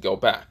way to go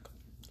back.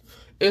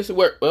 It's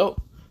where,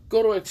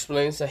 Goro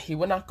explains that he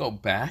will not go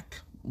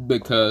back,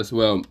 because,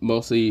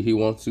 mostly he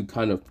wants to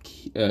kind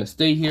of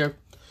stay here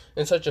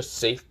in such a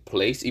safe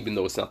place, even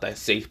though it's not that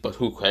safe, but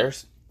who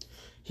cares?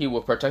 He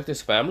will protect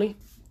his family.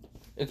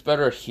 It's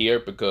better here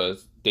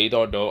because they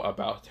don't know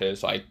about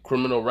his,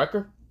 criminal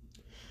record.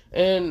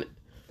 And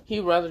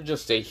he'd rather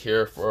just stay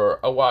here for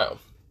a while.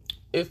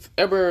 If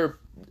ever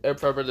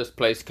this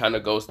place kind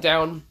of goes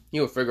down,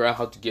 he'll figure out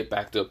how to get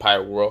back to the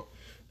pirate world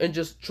and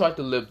just try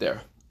to live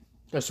there.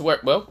 I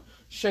swear,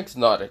 Shanks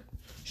nodded.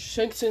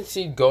 Shanks can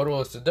see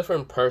Goro as a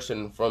different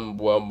person from,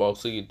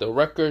 mostly the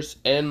records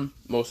and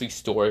mostly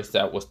stories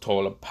that was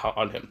told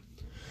upon him.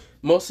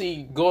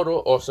 Mostly Goro,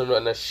 also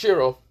known as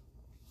Shiro,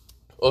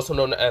 also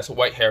known as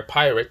White Hair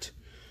Pirate,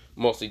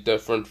 mostly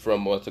different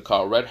from what's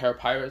called Red Hair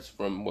Pirates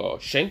from,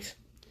 Shanks,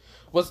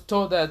 was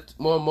told that,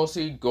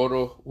 mostly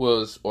Goro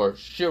was, or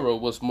Shiro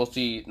was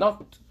mostly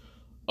not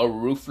a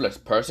ruthless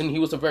person. He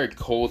was a very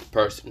cold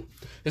person.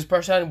 His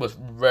personality was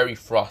very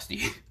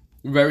frosty,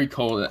 very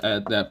cold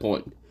at that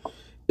point.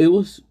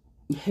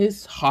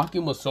 His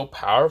hawking was so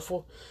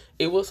powerful.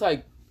 It was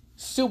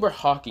super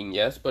hawking,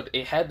 yes, but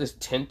it had this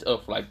tint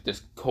of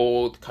this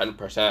cold kind of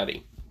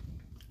personality.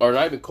 Or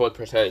not even cold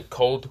personality,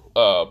 cold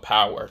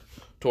power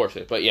towards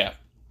it. But yeah,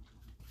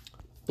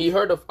 he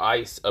heard of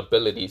ice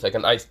abilities, like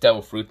an ice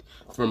devil fruit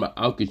from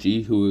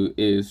Aokiji, who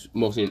is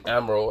mostly an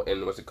admiral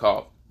in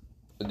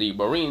the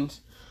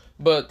Marines.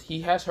 But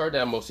he has heard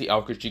that mostly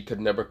Aokiji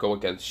could never go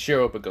against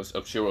Shiro because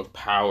of Shiro's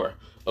power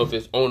of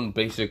his own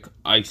basic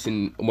ice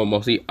and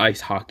mostly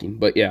ice hawking.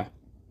 But yeah,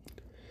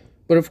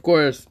 but of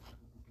course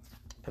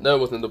that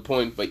wasn't the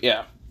point. But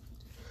yeah,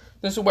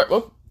 this is where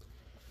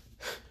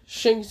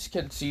Shanks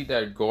can see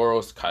that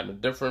Goro's kind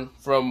of different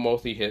from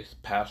mostly his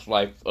past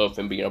life of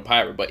him being a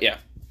pirate. But yeah,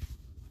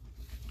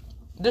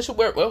 this is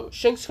where,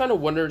 Shanks kind of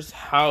wonders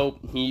how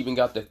he even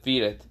got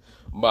defeated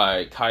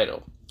by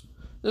Kaido.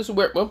 This is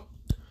where,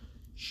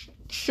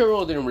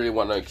 Shiro didn't really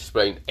want to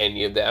explain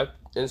any of that.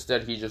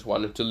 Instead, he just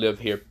wanted to live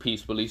here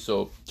peacefully,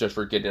 so just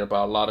forgetting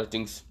about a lot of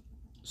things.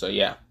 So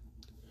yeah.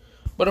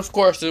 But of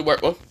course, this is where,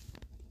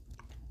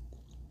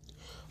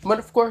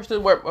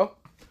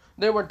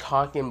 they were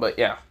talking, but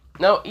yeah.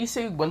 Now,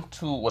 Issei went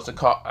to,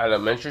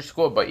 elementary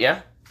school, but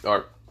yeah,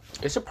 or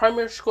is it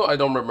primary school? I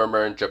don't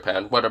remember in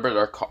Japan, whatever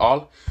they're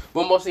called.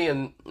 But mostly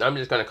I'm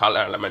just going to call it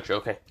elementary,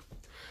 okay?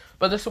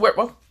 But this is where,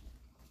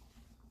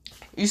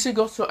 Issei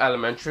goes to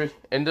elementary,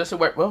 and this is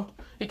where,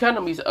 he kind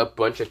of meets a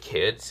bunch of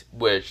kids,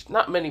 which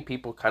not many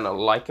people kind of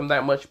like him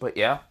that much, but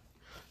yeah.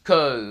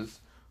 Because,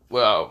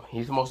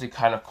 he's mostly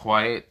kind of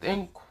quiet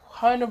and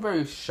kind of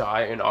very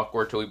shy and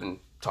awkward to even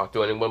talk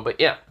to anyone, but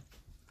yeah.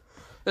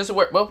 This is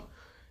where,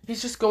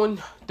 he's just going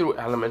through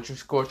elementary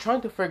school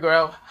trying to figure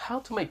out how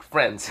to make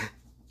friends.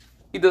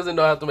 He doesn't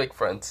know how to make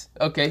friends,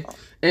 okay?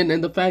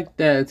 And the fact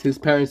that his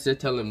parents did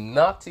tell him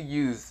not to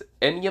use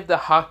any of the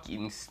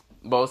hawkings,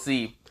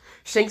 mostly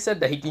Shanks said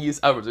that he can use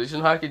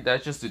opposition hockey,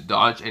 that's just to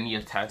dodge any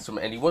attacks from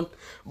anyone,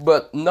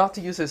 but not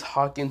to use his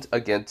Hawkins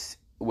against,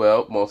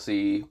 well,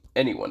 mostly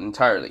anyone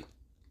entirely.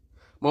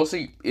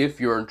 Mostly if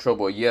you're in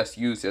trouble, yes,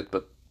 use it,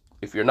 but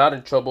if you're not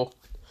in trouble,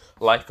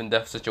 life and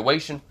death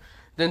situation,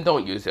 then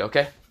don't use it,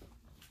 okay?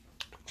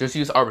 Just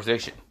use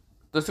arbitration.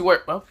 Does it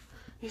work? Well,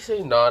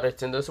 Issei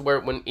nodded, and this is where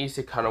when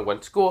Issei kind of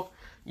went to school,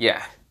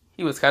 yeah,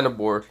 he was kind of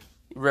bored,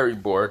 very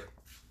bored.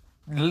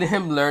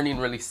 Him learning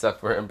really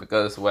sucked for him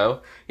because,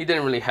 well, he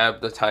didn't really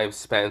have the time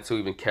span to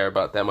even care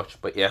about that much,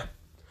 but yeah.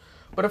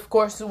 But of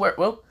course,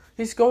 well,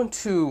 he's going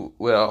to,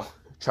 well,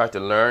 try to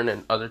learn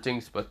and other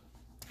things, but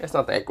it's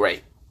not that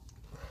great.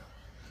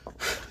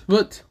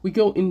 But we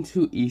go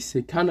into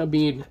Issei kind of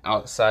being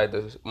outside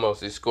the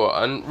mostly school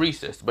on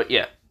recess, but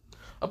yeah.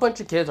 A bunch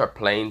of kids are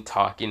playing,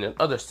 talking, and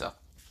other stuff.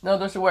 Now,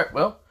 does it work?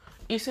 Well,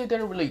 Issei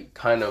didn't really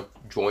kind of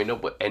join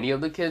up with any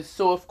of the kids,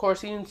 so of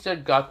course he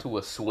instead got to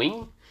a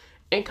swing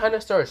and kind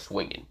of started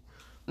swinging.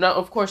 Now,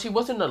 of course, he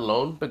wasn't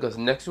alone because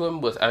next to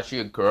him was actually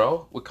a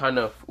girl with kind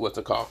of, what's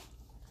it called?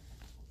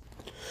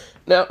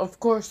 Now, of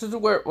course, this is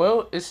where,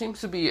 well, it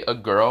seems to be a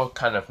girl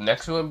kind of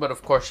next to him, but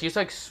of course, she's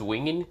like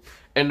swinging.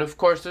 And of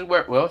course, this is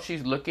where, well,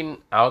 she's looking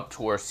out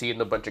towards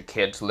seeing a bunch of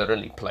kids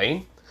literally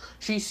playing.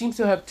 She seems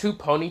to have two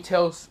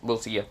ponytails. We'll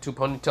see, yeah, two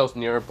ponytails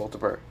near both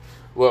of her.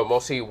 Well,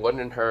 mostly one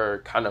in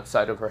her kind of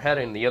side of her head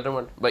and the other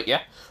one. But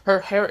yeah, her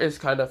hair is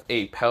kind of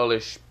a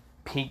palish,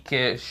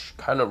 pinkish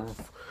kind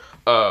of,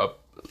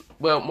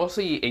 well,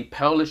 mostly a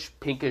palish,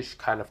 pinkish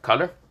kind of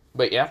color.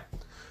 But yeah,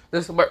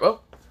 this is where,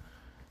 well,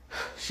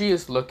 she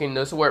is looking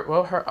this where,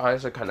 well, her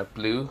eyes are kind of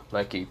blue,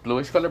 like a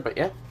bluish color, but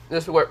yeah,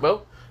 this where,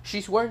 well,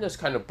 she's wearing this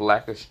kind of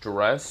blackish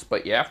dress,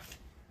 but yeah,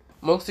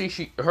 mostly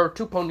her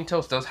two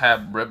ponytails does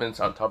have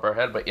ribbons on top of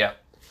her head, but yeah,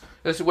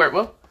 this is where,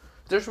 well,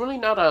 there's really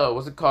not a,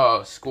 what's it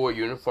called, school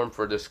uniform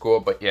for this school,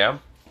 but yeah,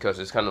 because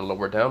it's kind of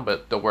lower down,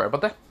 but don't worry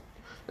about that.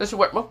 This is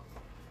where, well,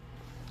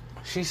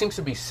 she seems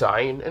to be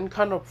sighing and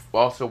kind of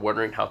also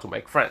wondering how to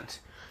make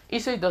friends.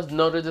 Issei does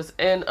notice this,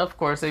 and of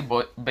course they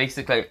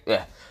basically,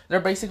 yeah, they're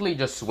basically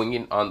just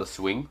swinging on the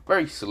swing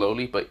very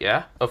slowly, but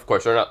yeah, of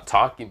course they're not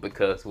talking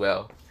because,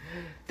 well,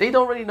 they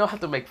don't really know how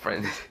to make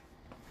friends.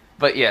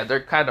 But yeah,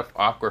 they're kind of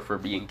awkward for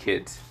being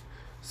kids.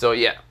 So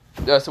yeah,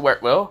 that's where,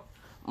 well,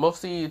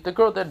 mostly the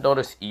girl that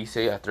noticed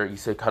Issei after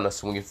Issei kind of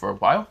swinging for a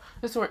while.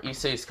 This is where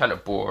Issei is kind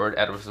of bored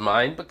out of his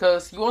mind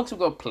because he wants to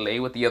go play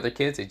with the other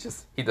kids.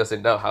 He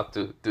doesn't know how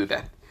to do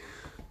that.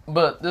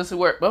 But this is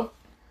where, well,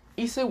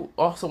 Issei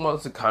also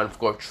wants to kind of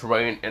go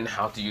train in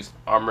how to use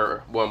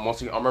armor, well,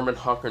 mostly armament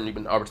hockey and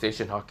even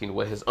arbitration hockey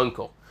with his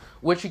uncle,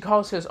 which he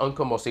calls his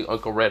uncle mostly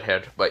Uncle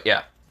Redhead, but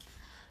yeah.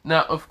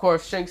 Now, of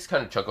course, Shanks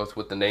kind of chuckles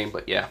with the name,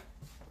 but yeah,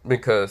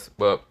 because,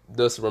 well,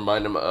 this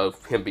remind him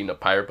of him being a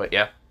pirate, but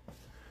yeah.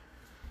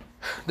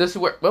 This is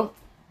where, well,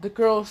 the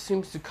girl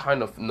seems to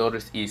kind of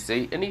notice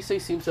Issei, and Issei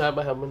seems to have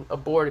a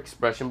bored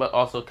expression, but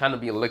also kind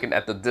of be looking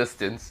at the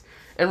distance,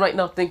 and right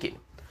now thinking.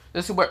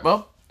 This is where,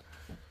 well,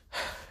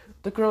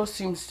 the girl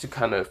seems to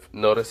kind of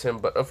notice him,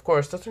 but of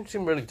course doesn't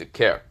seem really to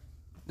care.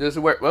 This is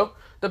where, well,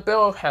 the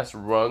bell has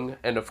rung,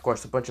 and of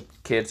course a bunch of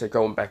kids are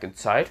going back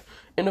inside.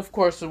 And of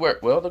course, this is where,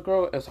 well, the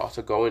girl is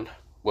also going,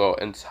 well,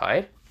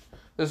 inside.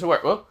 This is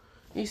where, well,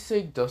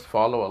 Issei does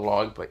follow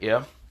along, but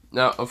yeah.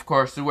 Now, of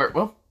course, this is where,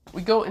 well,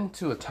 we go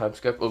into a time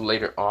skip of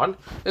later on.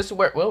 This is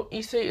where, well,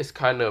 Issei is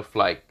kind of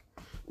like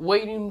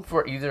waiting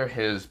for either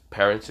his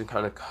parents to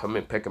kind of come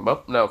and pick him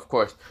up. Now, of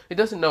course, he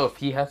doesn't know if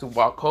he has to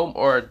walk home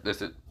or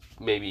does it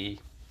maybe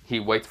he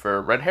waits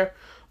for red hair,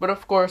 but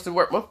of course the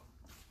word, well,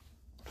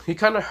 he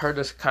kind of heard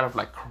us kind of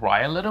like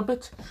cry a little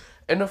bit,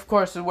 and of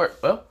course the word,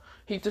 well,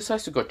 he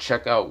decides to go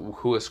check out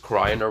who is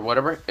crying or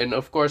whatever, and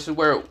of course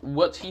where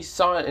what he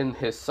saw in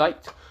his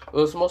sight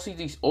was mostly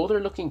these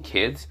older looking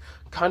kids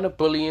kind of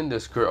bullying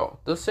this girl,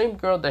 the same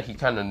girl that he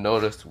kind of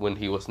noticed when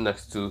he was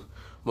next to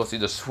mostly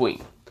the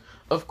swing.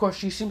 Of course,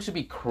 she seems to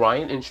be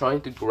crying and trying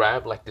to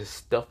grab like this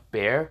stuffed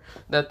bear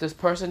that this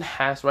person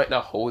has right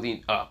now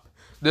holding up.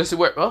 This is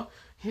where, well,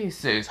 he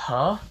says,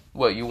 huh?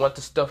 What, you want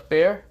the stuffed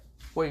bear?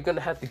 Well, you're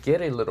gonna have to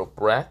get it, little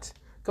brat.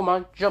 Come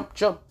on, jump,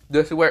 jump.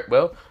 This is where,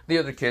 well, the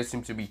other kids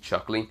seem to be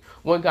chuckling.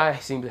 One guy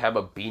seems to have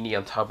a beanie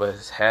on top of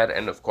his head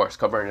and, of course,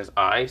 covering his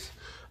eyes.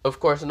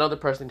 Of course, another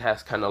person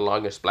has kind of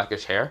longish,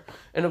 blackish hair.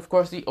 And, of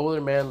course, the older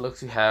man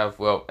looks to have,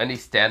 well, any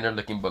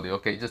standard-looking bully.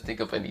 Okay, just think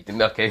of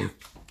anything, okay?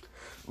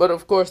 But,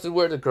 of course, this is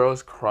where the girl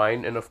is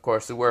crying. And, of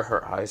course, this is where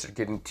her eyes are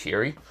getting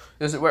teary.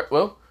 This is where,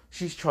 well,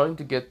 she's trying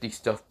to get the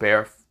stuffed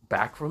bear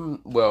back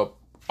from, well,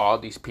 all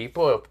these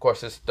people. Of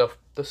course,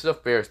 the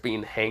stuffed bear is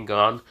being hanged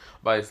on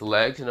by his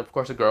legs, and of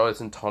course the girl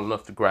isn't tall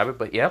enough to grab it,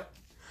 but yeah.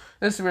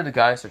 This is where the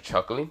guys are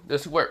chuckling.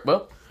 This is where,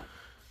 well,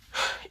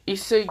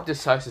 Issei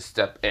decides to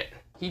step in.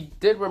 He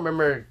did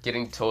remember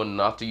getting told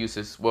not to use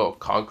his, well,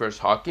 Conqueror's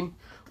Hawking,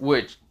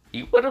 which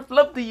he would have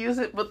loved to use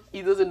it, but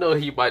he doesn't know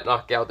he might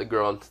knock out the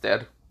girl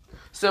instead.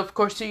 So of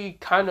course he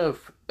kind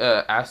of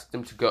asked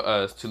him to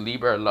go to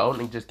leave her alone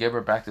and just give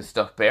her back the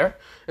stuffed bear.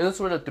 And that's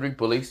where the three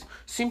bullies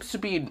seems to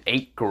be in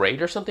 8th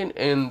grade or something,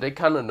 and they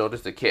kind of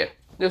noticed the kid.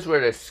 This is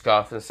where they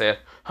scoffed and said,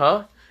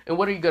 huh? And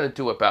what are you gonna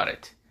do about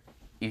it?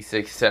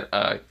 Issei said,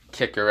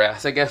 kick your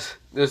ass, I guess.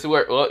 This is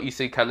where, well,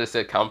 Issei kind of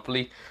said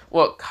confidently,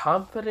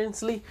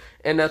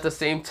 and at the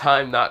same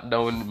time not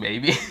knowing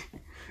maybe.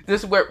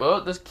 This is where,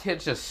 well, this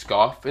kid just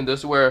scoffed, and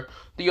this is where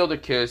the other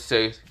kid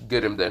says,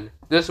 get him then.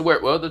 This is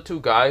where, well, the two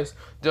guys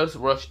just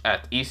rush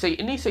at Issei,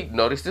 and Issei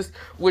noticed this,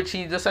 which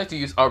he decided to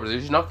use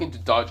opposition, knocking to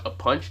dodge a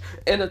punch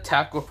and a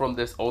tackle from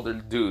this older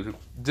dude.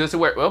 This is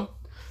where, well,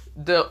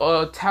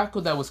 the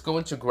tackle that was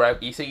going to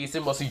grab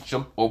Issei mostly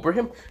jumped over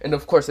him, and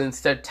of course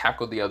instead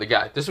tackled the other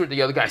guy. This is where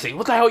the other guy say,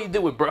 what the hell are you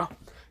doing, bro?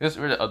 This is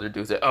where the other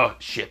dude said, oh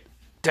shit,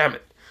 damn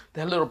it,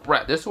 that little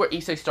brat. This is where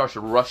Issei starts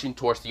rushing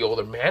towards the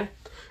older man.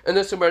 And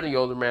this is where the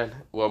older man,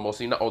 well,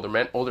 mostly not older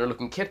man, older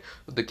looking kid,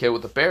 the kid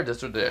with the bear, this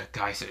is where the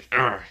guy says,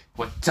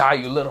 what die,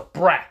 you little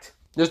brat.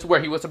 This is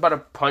where he was about to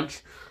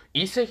punch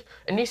Issei,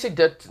 and Issei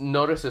did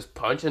notice his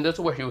punch, and this is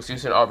where he was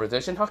using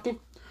opposition hockey,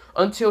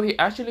 until he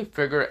actually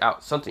figured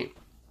out something.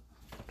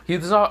 He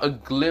saw a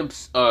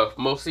glimpse of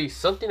mostly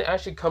something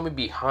actually coming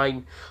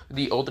behind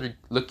the older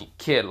looking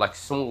kid, like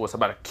someone was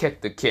about to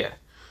kick the kid.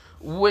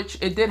 Which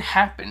it did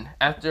happen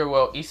after,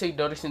 well, Issei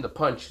noticing the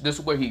punch. This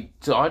is where he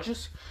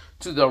dodges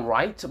to the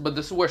right, but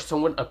this is where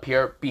someone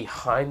appeared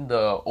behind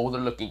the older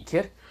looking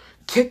kid,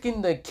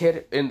 kicking the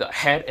kid in the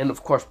head and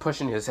of course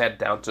pushing his head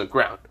down to the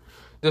ground.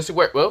 This is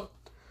where, well,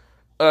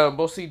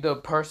 mostly the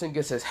person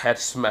gets his head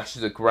smashed to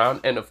the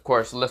ground, and of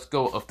course let's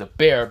go of the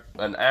bear,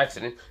 an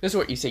accident. This is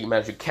where Issei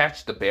managed to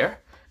catch the bear,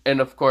 and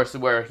of course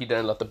where he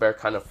didn't let the bear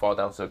kind of fall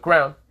down to the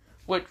ground,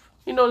 which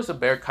you notice the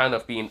bear kind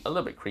of being a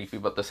little bit creepy,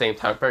 but at the same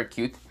time very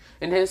cute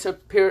in his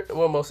appearance,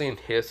 well, mostly in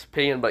his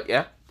opinion, but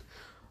yeah.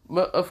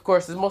 But of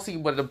course, it's mostly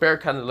what the bear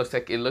kind of looks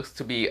like. It looks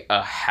to be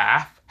a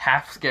half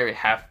scary,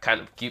 half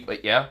kind of cute,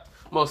 but yeah.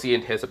 Mostly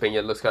in his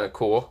opinion, it looks kind of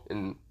cool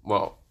and,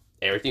 well,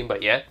 everything,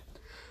 but yeah.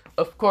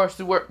 Of course,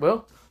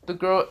 the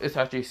girl is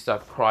actually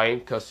stopped crying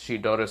because she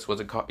noticed what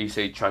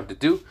Issei trying to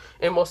do,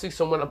 and mostly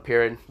someone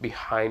appearing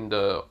behind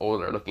the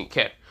older looking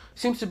kid.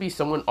 Seems to be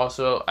someone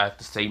also at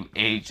the same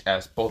age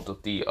as both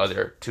of the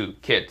other two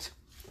kids.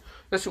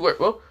 This is where,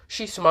 well,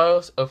 she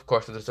smiles, of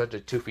course, with such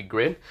a toothy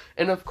grin,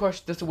 and of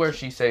course, this is where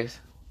she says,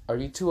 are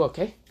you two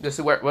okay? This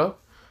is where, well,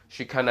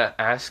 she kind of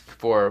asked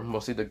for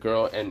mostly the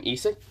girl and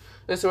Issei.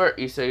 This is where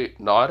Issei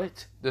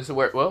nodded. This is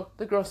where, well,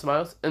 the girl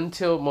smiles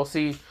until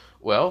mostly,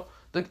 well,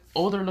 the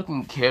older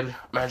looking kid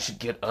managed to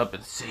get up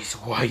and says,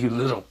 why, you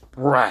little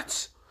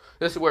brats?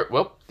 This is where,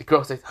 well, the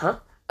girl says, huh?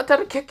 I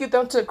thought I'd kick you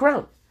down to the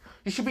ground.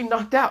 You should be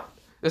knocked out.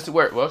 This is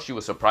where, well, she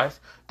was surprised.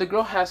 The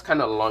girl has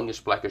kind of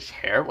longish blackish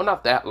hair. Well,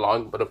 not that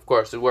long, but of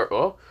course, where,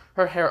 well,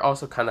 her hair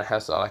also kind of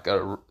has like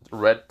a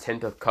red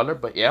tint of color,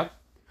 but yeah.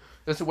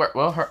 This is where,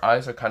 well, her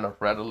eyes are kind of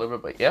red a little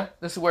bit, but yeah.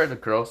 This is where the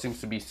girl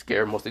seems to be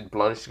scared, mostly the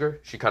blondish girl.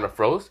 She kind of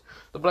froze.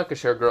 The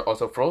blackish hair girl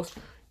also froze.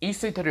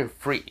 Issei didn't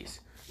freeze.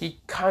 He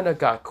kind of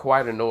got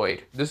quite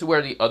annoyed. This is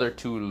where the other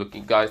two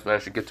looking guys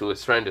managed to get to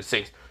his friend and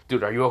say,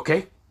 dude, are you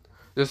okay?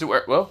 This is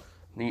where, well,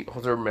 the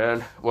older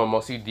man, well,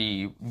 mostly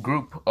the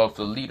group of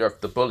the leader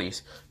of the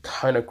bullies,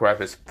 kind of grab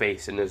his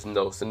face and his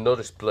nose and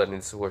notice blood, and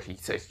this is where he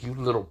says, you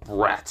little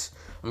brats,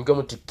 I'm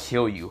going to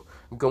kill you.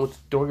 I'm going to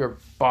throw your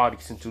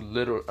bodies into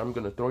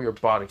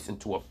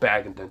a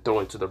bag and then throw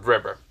into the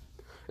river.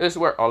 This is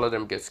where all of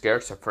them get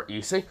scared except for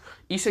Issei.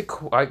 Issei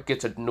quite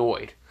gets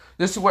annoyed.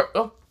 This is where,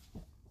 oh,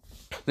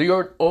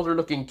 the older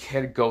looking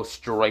kid goes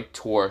straight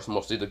towards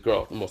mostly the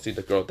girl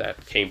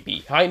that came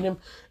behind him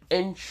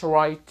and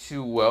tried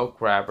to, well,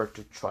 grab her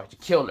to try to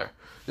kill her.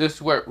 This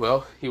is where,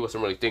 well, he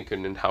wasn't really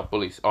thinking in how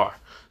bullies are.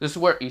 This is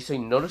where Issei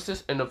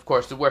notices, and of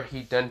course, this is where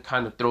he then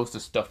kind of throws the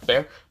stuffed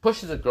bear,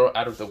 pushes the girl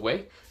out of the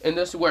way, and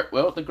this is where,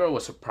 well, the girl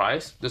was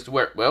surprised. This is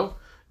where, well,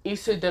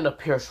 Issei then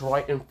appears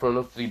right in front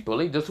of the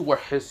bully. This is where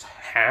his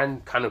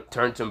hand kind of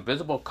turns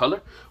invisible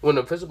color. When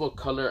invisible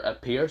color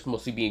appears,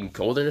 mostly being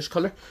goldenish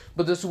color.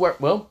 But this is where,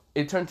 well,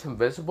 it turns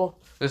invisible.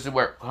 This is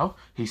where, well,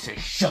 he says,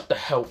 shut the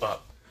hell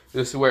up.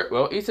 This is where,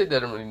 well, Issei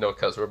didn't really know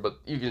cuss word, but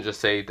you can just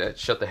say that,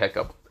 shut the heck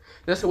up.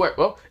 This is where,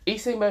 well,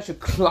 Issei managed to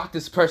clock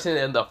this person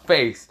in the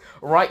face.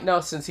 Right now,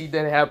 since he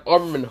didn't have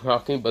armament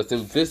hawking, but it's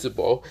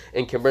invisible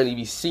and can barely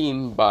be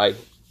seen by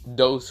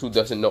those who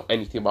doesn't know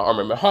anything about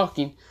armament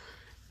hawking,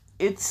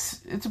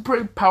 it's a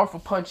pretty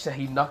powerful punch that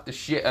he knocked the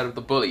shit out of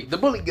the bully. The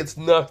bully gets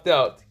knocked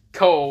out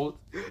cold.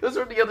 This is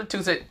where the other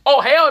two say,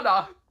 oh, hell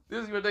nah.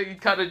 This is where they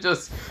kind of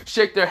just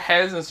shake their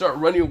heads and start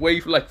running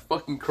away like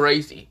fucking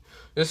crazy.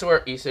 This is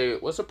where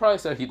Issei was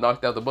surprised that he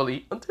knocked out the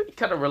bully until he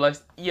kind of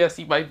realized, yes,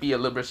 he might be a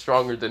little bit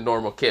stronger than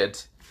normal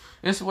kids.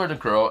 This is where the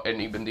girl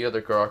and even the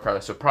other girl are kind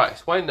of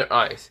surprised, widen their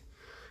eyes.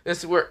 This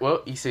is where, well,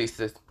 Issei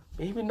says,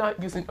 maybe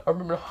not using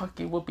armament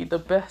hockey would be the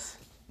best.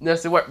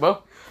 This is where,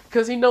 well,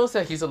 because he knows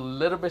that he's a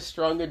little bit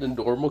stronger than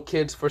normal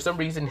kids. For some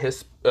reason,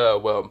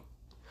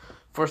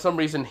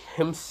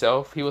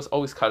 himself, he was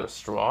always kind of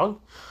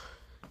strong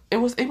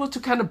and was able to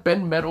kind of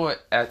bend metal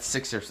at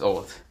 6 years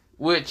old,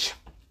 which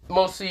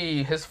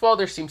mostly his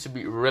father seems to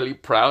be really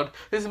proud.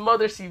 His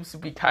mother seems to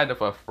be kind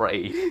of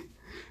afraid.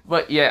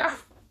 But yeah,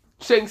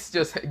 Shanks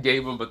just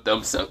gave him a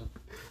thumbs up.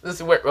 This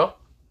is where, well,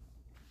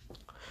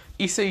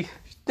 Issei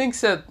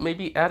thinks that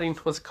maybe adding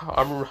what's called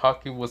armor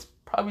hockey was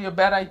probably a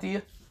bad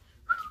idea.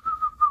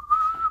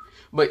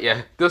 But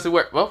yeah, doesn't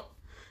work well.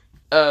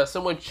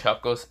 Someone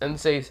chuckles and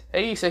says,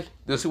 "Hey, Issei,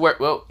 does it work?"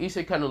 Well,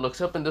 Issei kind of looks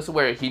up, and this is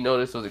where he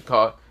noticed what's it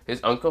called his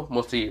uncle,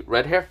 mostly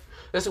red hair.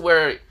 This is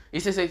where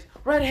Issei says,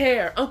 "Red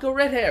hair, Uncle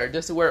Red Hair."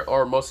 This is where,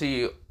 or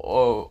mostly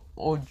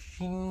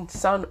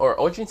Ojin-san or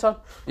Ojin-san.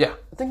 Yeah,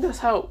 I think that's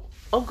how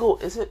Uncle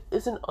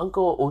isn't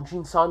Uncle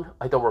Ojin-san?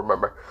 I don't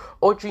remember.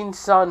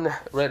 Ojin-san,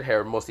 red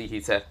hair, mostly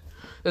he said.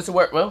 This is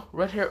where, well,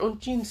 red hair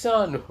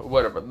Ojin-san,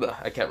 whatever.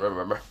 I can't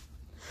remember.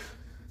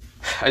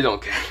 I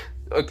don't care.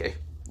 Okay,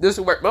 this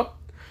is where, well.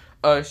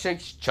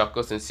 Shanks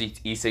chuckles and sees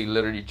Issei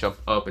literally jump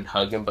up and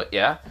hug him, but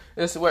yeah,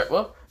 this is where,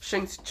 well,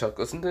 Shanks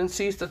chuckles and then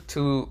sees the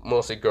two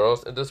mostly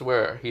girls, and this is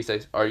where he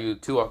says, "Are you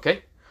two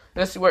okay?"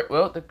 This is where,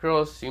 well, the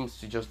girl seems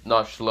to just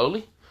nod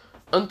slowly,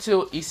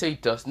 until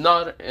Issei does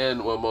nod,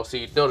 and will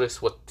mostly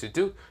notice what to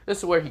do. This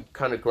is where he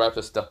kind of grabs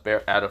a stuffed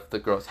bear out of the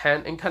girl's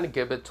hand and kind of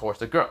gives it towards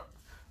the girl.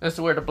 This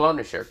is where the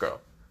blondish hair girl.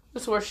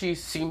 This is where she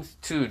seems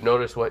to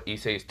notice what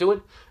Issei is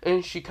doing,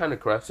 and she kind of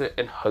grabs it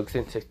and hugs it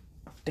and says,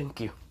 "Thank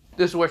you."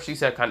 This is where she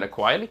said kind of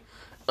quietly,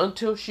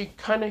 until she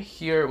kind of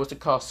hear what's it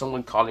called,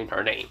 someone calling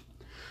her name.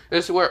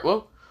 This is where,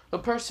 well, a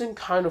person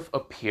kind of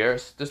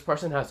appears. This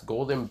person has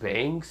golden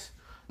bangs.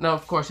 Now,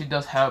 of course, he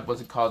does have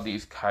what's it called,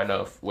 these kind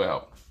of,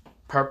 well,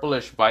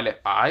 purplish violet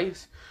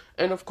eyes,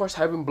 and of course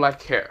having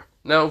black hair.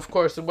 Now, of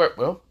course, where,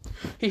 well,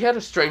 he had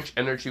a strange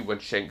energy when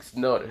Shanks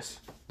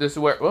noticed. This is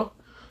where, well,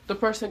 the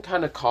person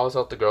kind of calls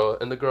out the girl,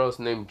 and the girl is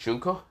named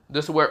Junko.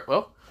 This is where,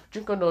 well,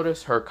 Junko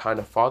noticed her kind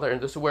of father, and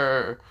this is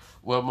where,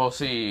 well,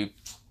 mostly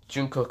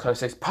Junko kind of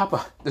says,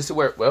 "Papa." This is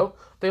where, well,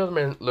 the other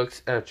man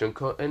looks at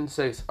Junko and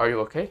says, "Are you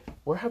okay?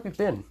 Where have you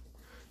been?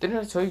 Didn't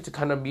I tell you to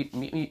kind of meet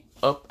me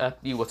up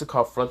at the, what's it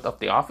called, front of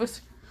the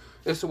office?"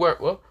 This is where,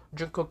 well,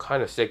 Junko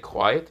kind of stayed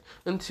quiet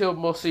until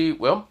mostly,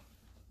 well,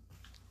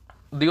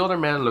 the older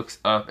man looks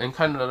up and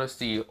kind of notices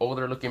the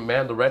older looking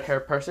man, the red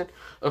haired person.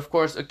 Of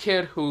course, a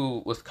kid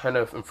who was kind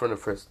of in front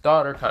of his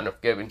daughter, kind of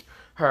giving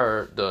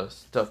her the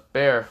stuffed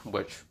bear,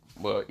 which,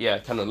 well, yeah,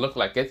 kind of looked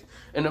like it.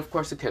 And of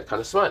course, the kid kind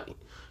of smiling.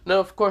 Now,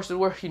 of course, this is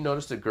where he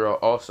noticed the girl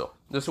also.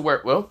 This is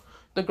where, well,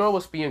 the girl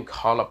was being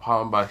called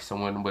upon by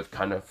someone with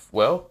kind of,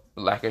 well,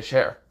 blackish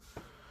hair.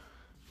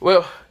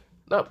 Well,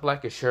 not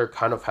blackish hair,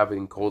 kind of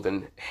having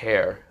golden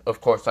hair.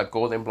 Of course, like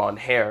golden blonde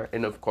hair.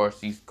 And of course,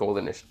 these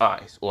goldenish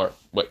eyes. Or,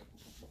 wait.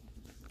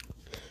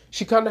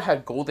 She kind of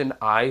had golden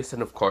eyes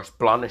and, of course,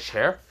 blondish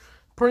hair.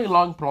 Pretty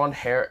long blonde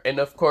hair. And,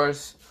 of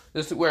course,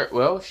 this is where,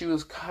 well, she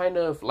was kind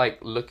of, like,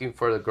 looking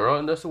for the girl.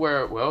 And this is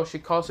where, well, she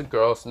calls the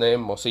girl's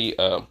name, mostly,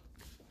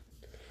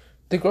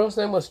 the girl's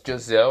name was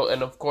Giselle.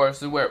 And, of course,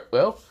 this is where,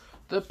 well,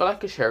 the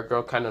blackish hair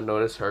girl kind of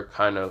noticed her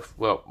kind of,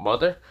 well,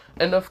 mother.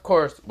 And, of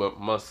course, well,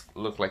 must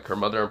look like her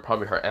mother and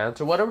probably her aunt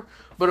or whatever.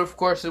 But, of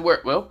course, this is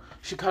where, well,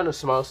 she kind of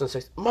smiles and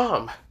says,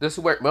 "Mom." This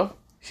is where, well,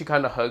 she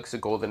kind of hugs the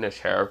goldenish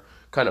hair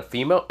kind of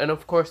female, and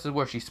of course this is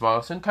where she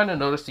smiles and kind of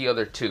notices the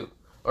other two,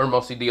 or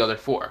mostly the other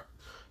four.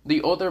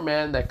 The older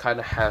man that kind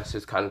of has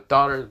his kind of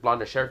daughter,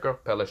 blondish hair girl,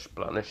 palish,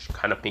 blondish,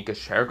 kind of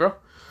pinkish hair girl,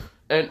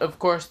 and of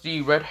course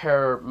the red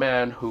hair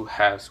man who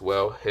has,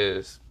 well,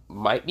 his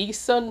might be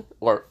son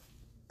or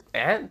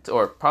aunt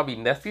or probably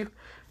nephew,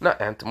 not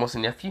aunt,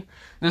 mostly nephew.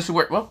 This is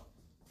where, well,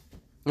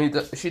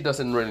 she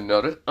doesn't really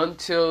notice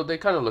until they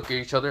kind of look at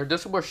each other.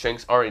 This is where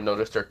Shanks already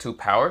noticed their two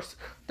powers.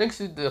 Thanks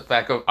to the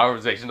fact of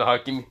authorization of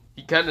hockey,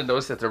 he kind of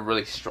noticed that they're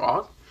really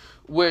strong,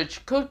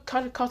 which could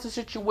kind of cause a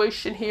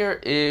situation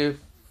here if,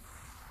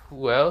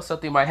 well,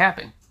 something might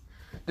happen.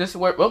 This is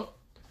where, well,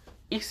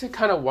 Issei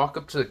kind of walk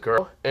up to the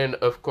girl and,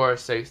 of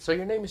course, say, "So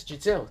your name is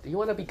Giselle. Do you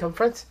want to become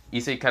friends?"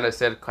 Issei kind of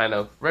said kind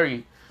of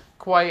very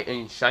quiet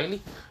and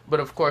shyly, but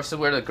of course, this is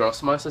where the girl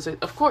smiles and says,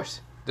 "Of course."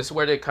 This is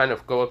where they kind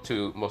of go up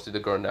to mostly the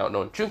girl now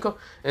known Junko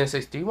and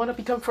says, "Do you want to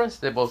become friends?"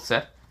 They both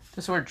said.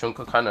 This is where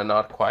Junko kind of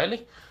nod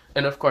quietly,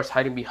 and of course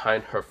hiding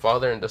behind her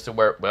father. And this is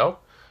where, well,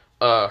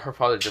 her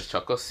father just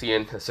chuckles,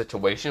 seeing the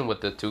situation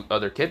with the two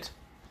other kids.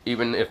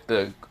 Even if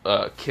the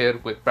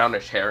kid with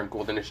brownish hair and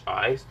goldenish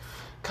eyes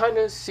kind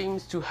of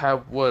seems to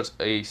have was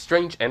a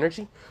strange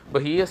energy,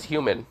 but he is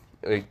human.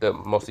 Like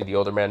mostly the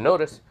older man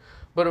noticed.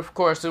 But of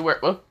course, this is where,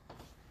 well,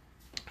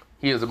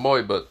 he is a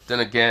boy, but then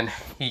again,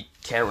 he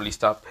can't really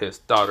stop his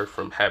daughter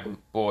from having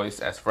boys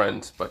as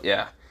friends. But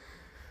yeah,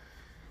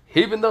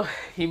 even though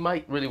he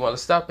might really want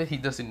to stop it, he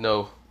doesn't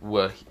know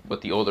what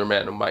the older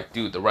man might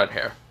do, the red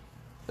hair.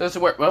 This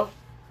is where, well,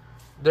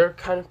 they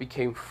kind of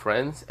became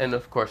friends, and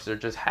of course, they're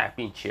just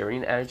happy and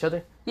cheering at each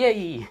other.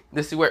 Yay!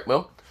 This is where,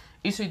 well,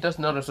 Issei does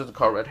notice the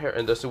car red hair,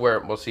 and this is where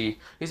mostly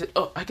he said,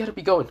 "Oh, I gotta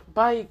be going.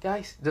 Bye,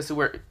 guys." This is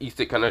where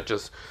Issei kind of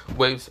just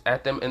waves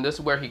at them, and this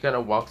is where he kind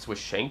of walks with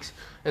Shanks,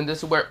 and this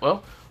is where,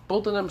 well,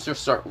 both of them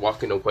just start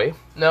walking away.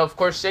 Now, of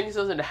course, Shanks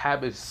doesn't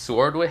have his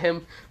sword with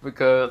him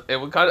because it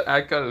would kind of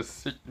act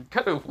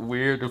kind of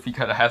weird if he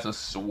kind of has a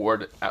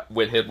sword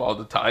with him all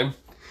the time,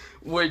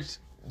 which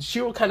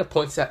Shiro kind of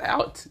points that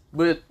out.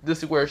 But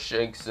this is where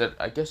Shanks said,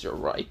 "I guess you're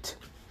right."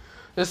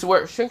 This is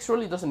where Shanks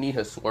really doesn't need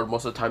his sword.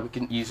 Most of the time, he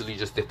can easily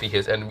just defeat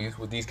his enemies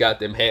with these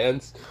goddamn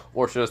hands.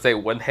 Or should I say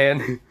one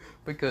hand?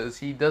 Because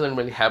he doesn't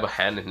really have a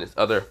hand in his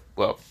other.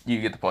 Well,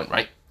 you get the point,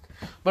 right?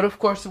 But of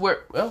course,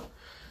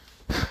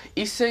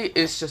 Issei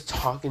is just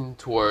talking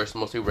towards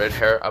mostly red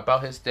hair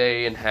about his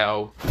day and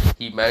how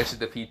he managed to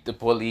defeat the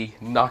bully,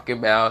 knock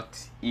him out,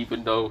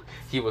 even though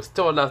he was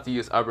told not to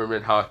use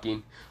armament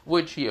hawking,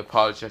 which he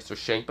apologized to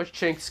Shanks, but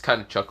Shanks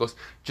kind of chuckles,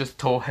 just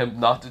told him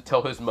not to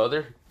tell his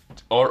mother,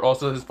 or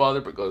also his father,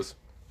 because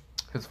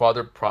his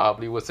father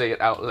probably would say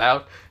it out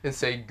loud and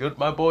say, "Good,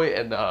 my boy,"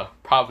 and they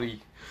probably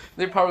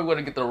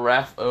wouldn't get the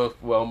wrath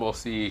of, well,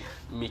 mostly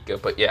Mika,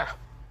 but yeah.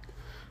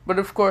 But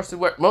of course,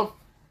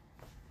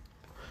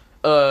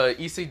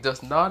 Issei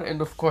does not,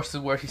 and of course,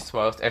 is where he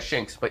smiles at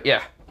Shanks. But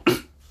yeah,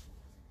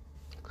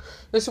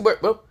 this is where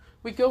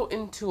we go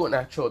into an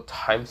actual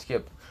time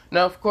skip.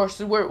 Now, of course,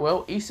 this is where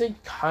Issei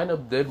kind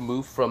of did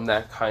move from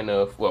that kind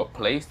of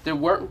place. They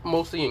weren't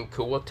mostly in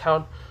Kuwa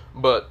town,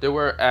 but they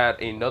were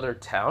at another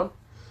town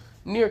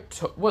near.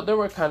 They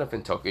were kind of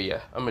in Tokyo.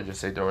 Yeah, I'm gonna just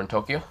say they were in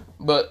Tokyo.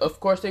 But of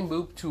course, they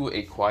moved to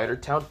a quieter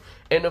town,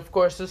 and of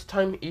course, this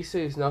time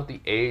Issei is not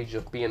the age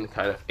of being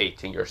kind of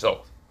 18 years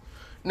old.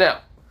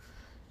 Now,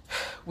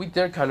 we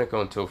did kind of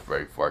go into a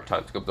very far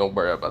time skip. Don't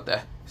worry about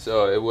that.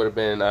 So it would have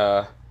been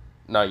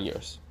 9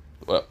 years.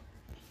 Well,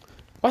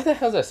 why the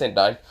hell is that saying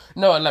 9?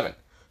 No, 11.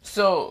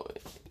 So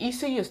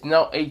Issei is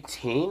now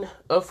 18.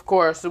 Of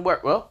course,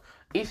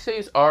 Issei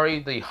is already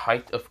the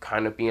height of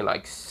kind of being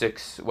like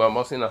 6. Well,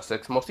 mostly not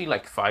 6. Mostly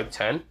like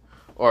 5'10",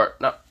 or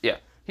not. Yeah,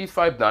 he's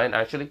 5'9"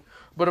 actually.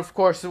 But of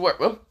course,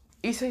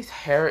 Issei's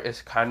hair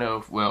is kind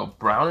of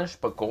brownish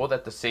but gold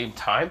at the same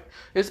time.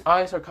 His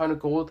eyes are kind of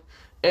gold.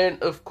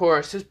 And of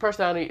course, his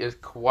personality is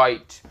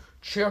quite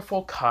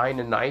cheerful, kind,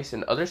 and nice,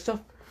 and other stuff.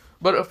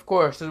 But of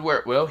course, this is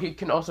where he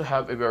can also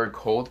have a very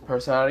cold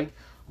personality,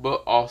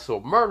 but also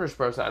murderous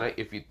personality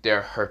if you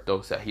dare hurt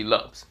those that he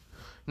loves.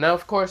 Now,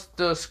 of course,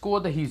 the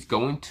school that he's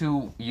going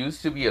to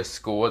used to be a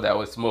school that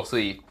was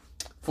mostly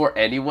for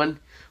anyone,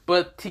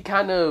 but he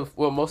kind of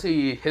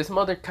mostly his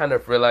mother kind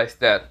of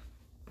realized that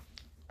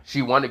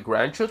she wanted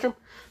grandchildren.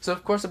 So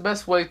of course, the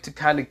best way to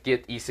kind of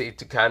get Issei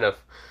to kind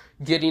of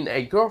getting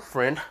a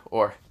girlfriend,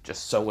 or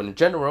just someone in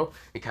general,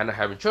 and kind of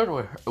having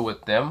children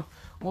with them,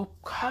 will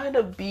kind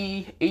of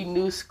be a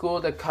new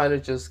school that kind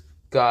of just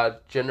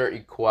got gender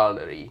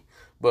equality,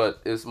 but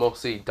is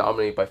mostly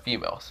dominated by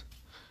females.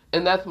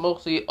 And that's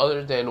mostly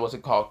other than what's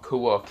it called,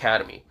 Kuwa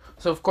Academy.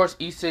 So of course,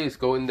 Issei is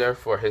going there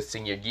for his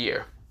senior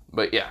year.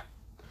 But yeah.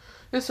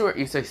 This is where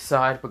Issei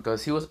sighed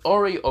because he was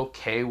already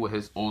okay with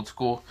his old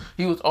school.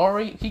 He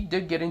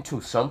did get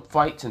into some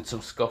fights and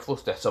some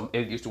scuffles that some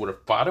idiots would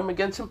have fought him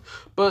against him,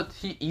 but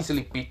he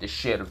easily beat the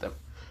shit out of them.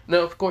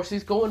 Now, of course,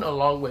 he's going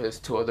along with his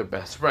 2 other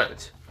best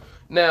friends.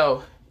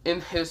 Now, in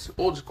his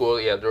old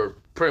school, yeah, they're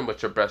pretty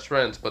much their best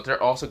friends, but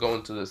they're also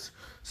going to this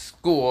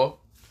school,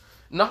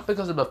 not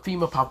because of the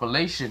female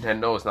population, and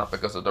no, it's not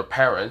because of their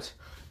parents.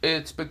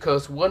 It's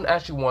because one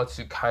actually wants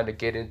to kind of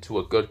get into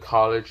a good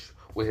college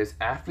with his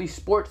athlete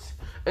sports,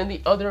 and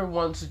the other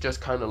wants to just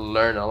kind of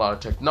learn a lot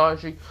of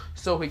technology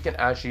so he can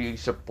actually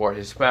support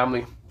his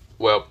family,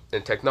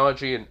 in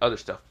technology and other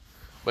stuff.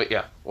 But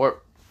yeah,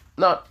 or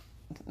not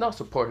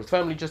support his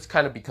family, just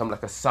kind of become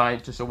like a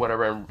scientist or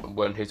whatever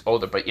when he's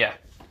older. But yeah,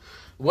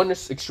 one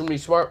is extremely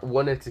smart,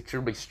 one is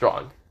extremely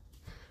strong.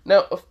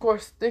 Now, of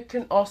course, they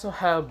can also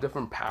have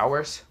different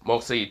powers,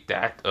 mostly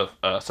that of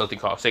something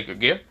called Sacred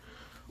Gear,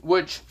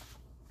 which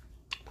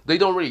they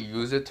don't really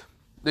use it.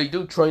 They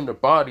do train their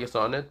bodies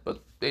on it,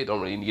 but they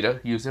don't really need to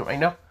use it right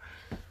now.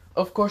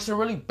 Of course, they're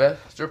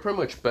pretty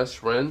much best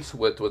friends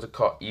with what's it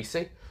called,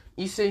 Issei.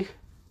 Issei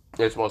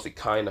is mostly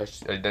kind.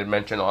 I did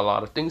mention a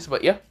lot of things,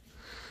 but yeah.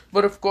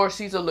 But of course,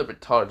 he's a little bit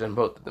taller than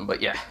both of them,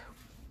 but yeah.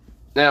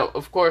 Now,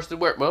 of course, they're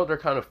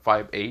kind of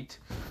 5'8",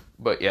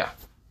 but yeah.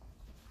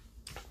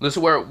 This is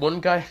where one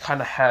guy kind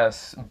of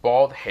has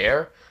bald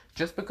hair,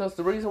 just because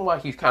the reason why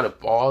he's kind of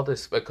bald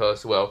is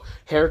because,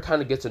 hair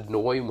kind of gets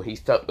annoying when he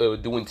stops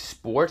doing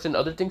sports and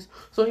other things.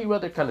 So he'd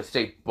rather kind of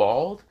stay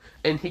bald,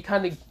 and he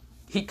kind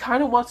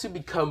of wants to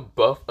become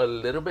buff a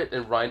little bit,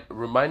 and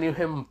reminding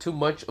him too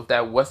much of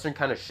that Western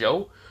kind of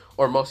show,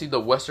 or mostly the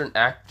Western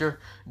actor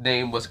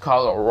name was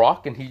called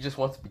Rock, and he just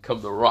wants to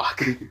become the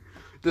Rock.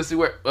 This is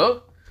where,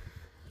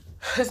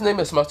 his name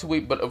is Matsui,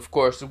 but of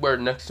course, where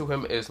next to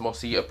him is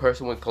mostly a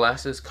person with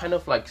glasses, kind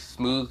of like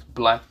smooth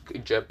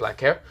jet black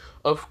hair.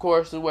 Of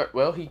course,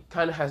 where he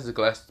kind of has the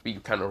glasses to be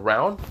kind of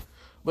round,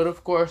 but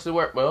of course,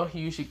 where he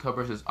usually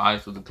covers his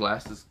eyes with the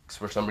glasses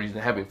for some reason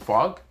having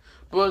fog,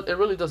 but it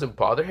really doesn't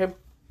bother him.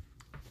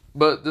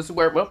 But this is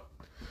where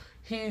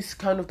he's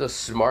kind of the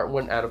smart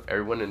one out of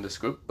everyone in this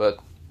group, but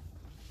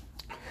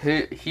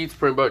he's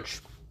pretty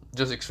much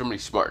just extremely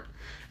smart.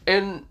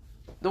 And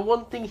the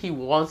one thing he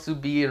wants to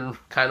be in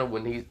kind of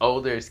when he's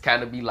older is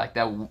kind of be like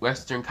that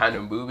Western kind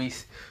of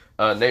movies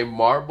named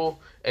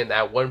Marvel, and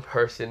that one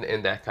person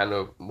in that kind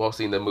of,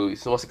 mostly in the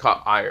movies, so what's it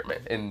called, Iron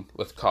Man, and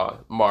what's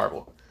called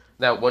Marvel.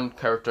 That one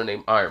character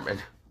named Iron Man.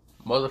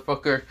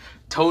 Motherfucker,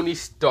 Tony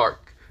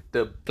Stark.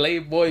 the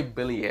playboy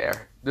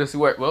billionaire. This is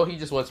where, well, he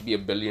just wants to be a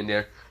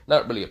billionaire.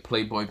 Not really a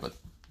playboy, but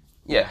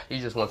yeah, he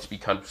just wants to be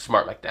kind of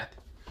smart like that.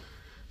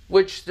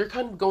 Which, they're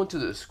kind of going to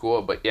the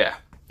school, but yeah.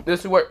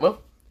 This is where,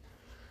 well,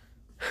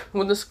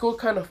 when the school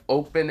kind of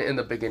opened in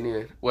the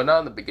beginning, well, not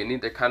in the beginning,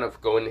 they're kind of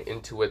going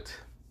into it,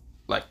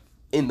 like,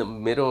 in the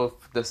middle of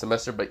the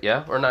semester, but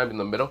yeah, or not even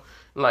the middle,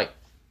 like,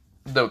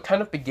 the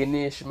kind of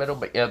beginning-ish middle,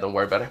 but yeah, don't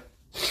worry about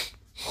it.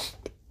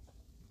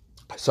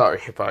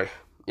 Sorry if I,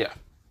 yeah.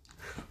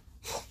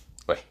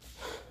 Wait.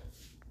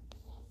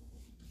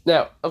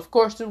 Now, of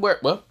course, this is where,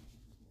 well,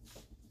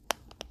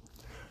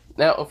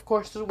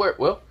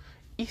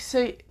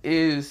 Issei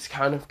is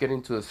kind of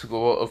getting to the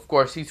school. Of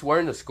course, he's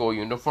wearing the school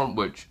uniform,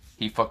 which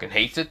he fucking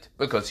hates it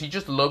because he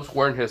just loves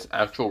wearing his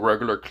actual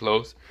regular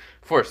clothes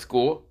for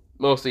school.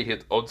 Mostly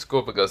his old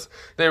school because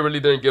they really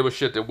didn't give a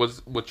shit that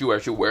was what you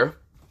actually wear.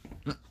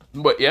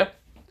 But yeah.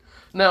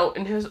 Now,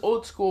 in his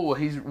old school, what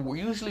he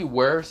usually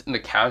wears in the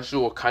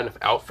casual kind of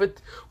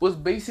outfit was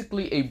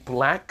basically a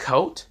black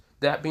coat.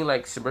 That being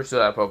like similar to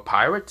that of a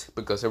pirate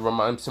because it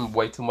reminds him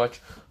way too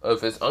much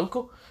of his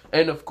uncle.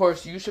 And of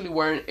course, usually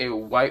wearing a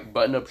white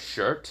button-up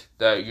shirt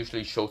that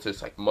usually shows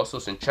his like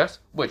muscles and chest,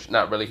 which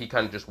not really. He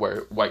kind of just wear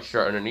a white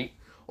shirt underneath,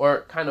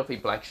 or kind of a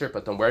black shirt,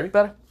 but don't worry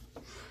about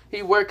it.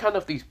 He wear kind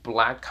of these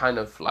black kind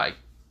of like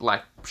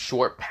black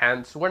short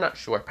pants. Well, not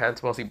short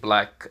pants, mostly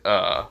black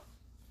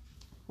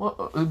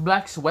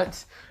black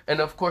sweats, and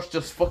of course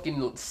just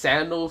fucking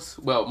sandals.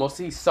 Well,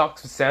 mostly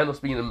socks with sandals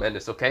being a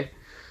menace. Okay,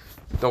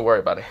 don't worry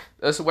about it.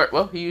 That's where,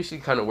 well, he usually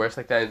kind of wears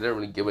like that and doesn't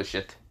really give a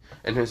shit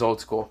in his old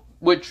school.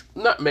 Which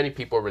not many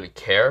people really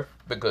care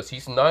because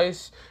he's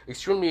nice,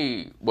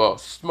 extremely, well,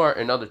 smart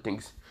and other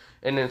things.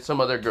 And then some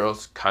other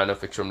girls kind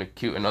of extremely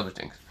cute and other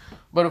things.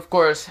 But of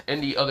course,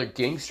 in the other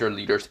gangster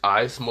leader's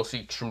eyes, mostly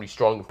extremely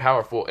strong and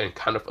powerful and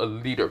kind of a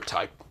leader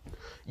type.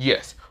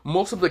 Yes,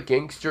 most of the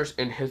gangsters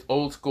in his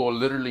old school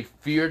literally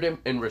feared him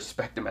and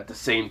respect him at the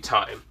same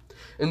time.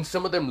 And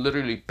some of them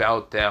literally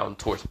bowed down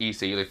towards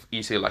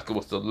Issei like it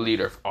was the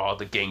leader of all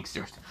the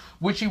gangsters.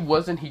 Which he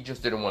wasn't, he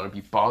just didn't want to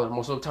be bothered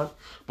most of the time.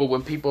 But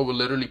when people would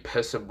literally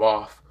piss him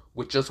off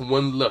with just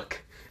one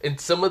look, and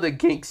some of the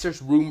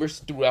gangsters' rumors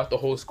throughout the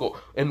whole school,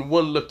 in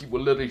one look you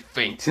would literally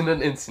faint in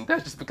an instant.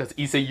 That's just because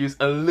Issei used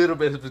a little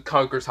bit of his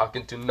conqueror's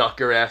hawking to knock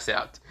your ass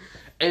out.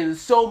 And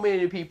so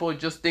many people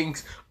just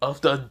think of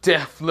the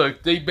death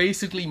look. They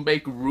basically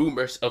make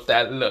rumors of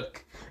that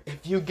look.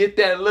 If you get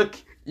that look,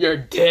 you're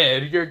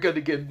dead. You're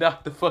gonna get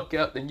knocked the fuck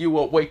out and you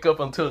won't wake up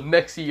until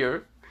next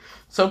year.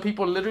 Some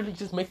people literally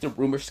just make the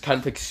rumors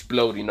kind of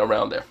exploding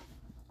around there.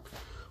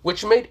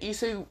 Which made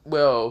Issei,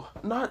 well,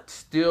 not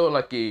still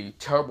like a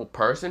terrible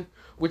person,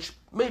 which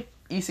made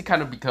Issei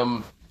kind of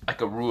become like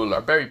a ruler,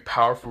 a very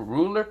powerful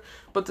ruler,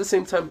 but at the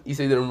same time,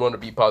 Issei didn't want to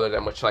be bothered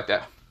that much like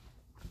that.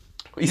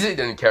 Issei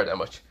didn't care that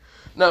much.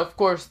 Now, of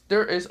course,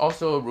 there is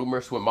also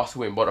rumors with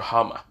Masue and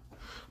Murahama.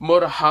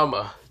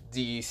 Murahama,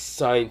 the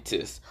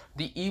scientist,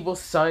 the evil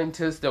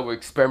scientist that will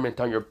experiment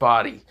on your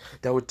body,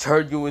 that will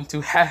turn you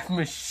into half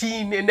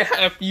machine and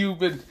half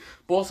human.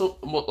 But also,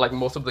 like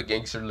most of the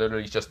gangsters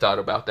literally just thought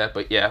about that,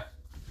 but yeah.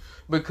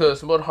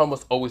 Because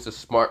Murahama's always a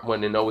smart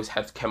one and always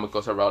has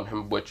chemicals around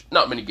him, which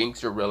not many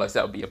gangsters realize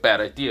that would be a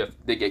bad idea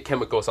if they get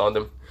chemicals on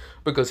them.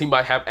 Because he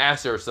might have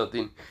acid or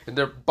something, and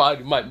their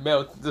body might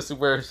melt. This is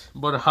where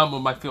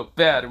Murahama might feel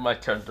bad and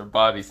might turn their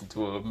bodies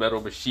into a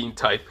metal machine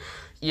type.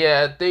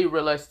 Yeah, they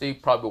realize they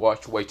probably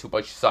watched way too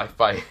much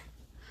sci-fi.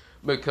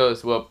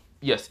 Because, well,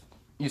 yes,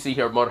 you see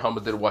here,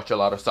 Murahama did watch a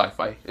lot of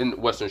sci-fi in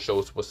Western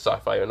shows with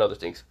sci-fi and other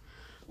things.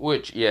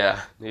 Which,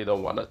 yeah, they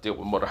don't want to deal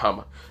with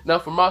Murahama. Now,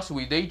 for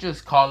Masui, they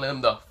just call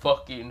him the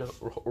fucking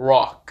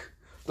Rock.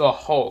 The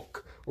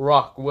Hulk.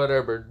 Rock,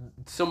 whatever.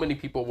 So many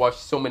people watch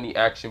so many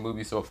action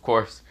movies, so of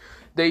course,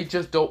 they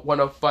just don't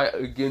want to fight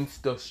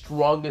against the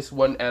strongest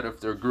one out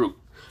of their group.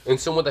 And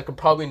someone that could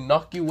probably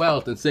knock you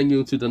out and send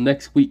you into the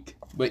next week.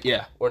 But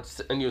yeah, or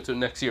send you into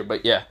next year.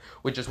 But yeah,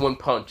 with just one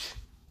punch.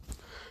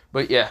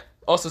 But yeah,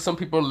 also some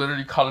people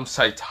literally call him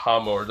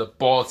Saitama or the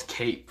Ball's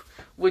Cape.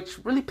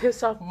 Which really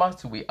pissed off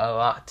Matsui a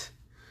lot.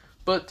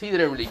 But he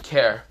didn't really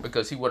care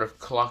because he would have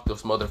clocked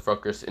those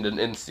motherfuckers in an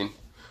instant.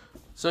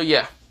 So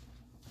yeah.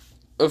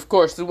 Of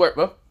course,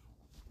 well,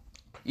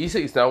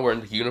 Issei is now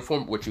wearing the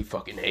uniform, which he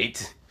fucking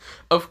hates.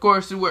 Of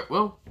course,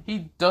 well,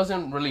 he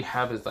doesn't really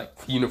have his like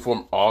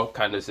uniform all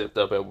kind of zipped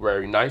up and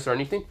very nice or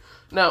anything.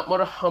 Now,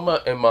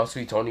 Murahama and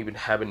Masui don't even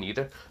have it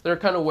either. They're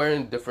kind of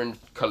wearing different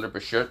color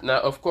of shirt.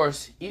 Now, of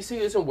course, Issei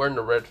isn't wearing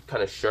the red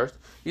kind of shirt.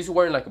 He's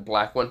wearing like a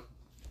black one.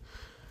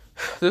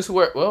 This is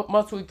where, well,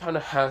 Matsui kind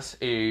of has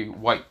a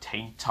white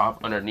tank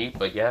top underneath,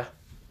 but yeah.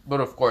 But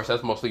of course,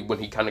 that's mostly when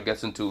he kind of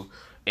gets into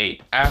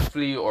a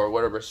athlete or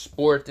whatever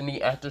sport in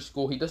the after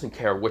school. He doesn't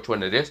care which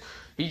one it is.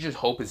 He just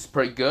hopes it's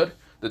pretty good,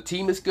 the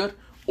team is good,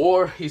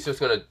 or he's just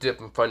going to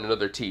dip and find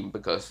another team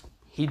because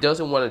he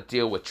doesn't want to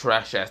deal with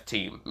trash-ass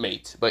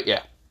teammates. But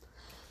yeah.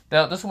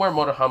 Now, this is where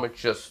Murahama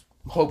just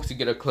hopes to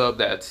get a club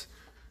that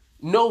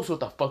knows what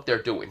the fuck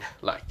they're doing.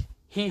 Like,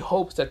 he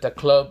hopes that the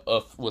club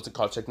of what's it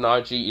called,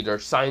 technology, either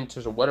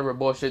scientists or whatever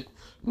bullshit,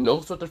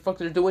 knows what the fuck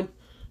they're doing,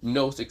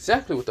 knows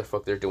exactly what the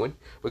fuck they're doing,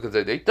 because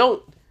if they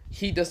don't,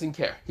 he doesn't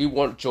care. He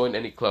won't join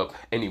any club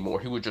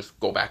anymore. He would just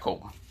go back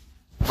home.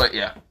 But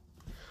yeah.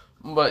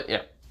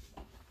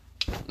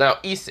 Now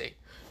Issei,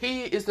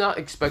 he is not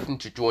expecting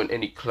to join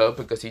any club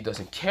because he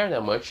doesn't care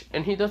that much,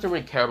 and he doesn't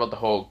really care about the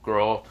whole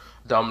girl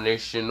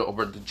domination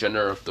over the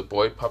gender of the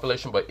boy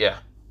population. But yeah.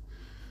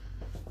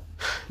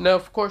 Now,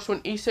 of course,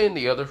 when Issei and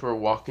the others were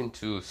walking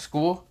to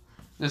school,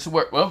 this is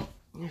where, well,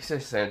 Issei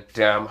said,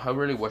 damn, I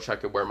really wish I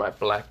could wear my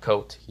black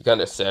coat. He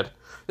kind of said.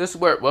 This is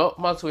where, well,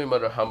 Matsui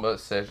Murahama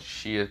said,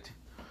 shit,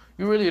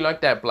 you really like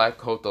that black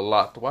coat a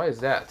lot. Why is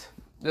that?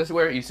 This is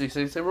where Issei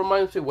says, it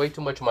reminds me way too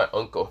much of my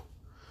uncle.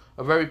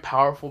 A very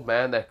powerful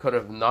man that could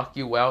have knocked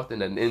you out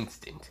in an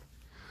instant.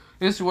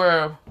 This is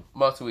where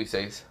Matsui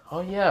says,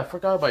 oh yeah, I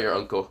forgot about your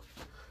uncle.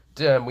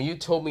 Damn, when you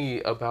told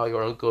me about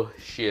your uncle,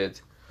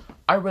 shit,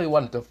 I really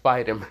wanted to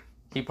fight him.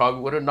 He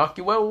probably would have knocked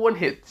you out in one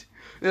hit.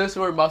 This is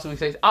where Matsui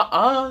says,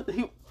 I'll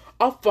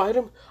fight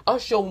him. I'll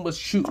show him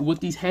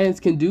what these hands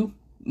can do.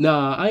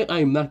 Nah, I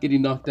am not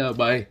getting knocked out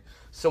by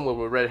someone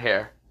with red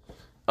hair.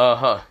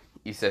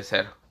 He says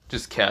head,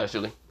 just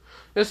casually.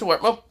 This is where,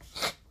 well,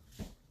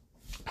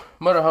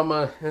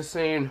 Murahama is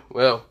saying,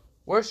 well,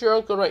 where's your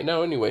uncle right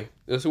now anyway?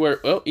 This is where,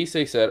 well,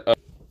 Issei said,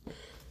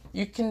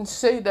 you can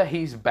say that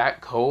he's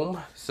back home.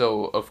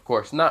 So, of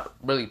course, not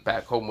really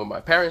back home with my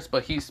parents,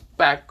 but he's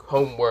back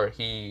home where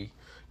he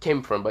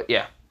came from. But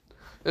yeah,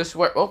 this is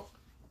where, well,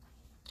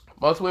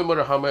 Matsui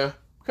Murahama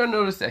kind of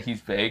noticed that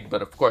he's vague,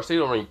 but of course, they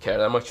don't really care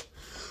that much.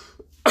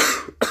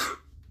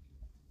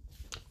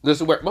 This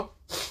is where, well,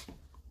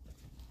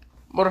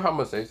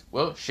 Murahama says,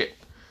 well, shit,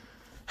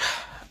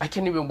 I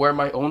can't even wear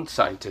my own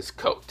scientist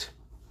coat.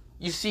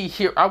 You see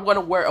here, I want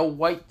to wear a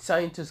white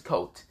scientist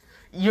coat.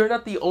 You're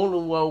not the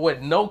only one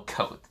with no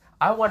coat.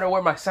 I want to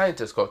wear my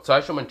scientist coat. So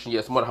I should mention,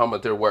 yes,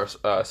 Murahama did wear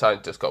a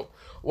scientist coat.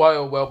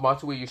 While, well,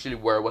 Matsui usually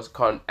wear what's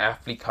called an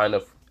athlete kind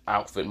of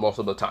outfit most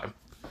of the time.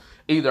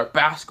 Either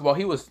basketball,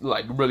 he was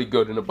like really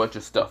good in a bunch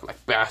of stuff,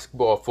 like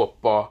basketball,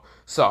 football,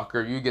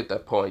 soccer, you get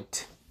that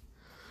point.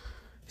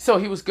 So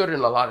he was good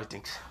in a lot of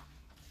things.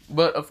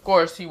 But of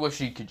course, he wish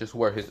he could just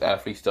wear his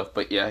athlete stuff,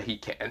 but yeah, he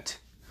can't.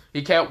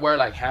 He can't wear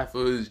like half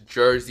of his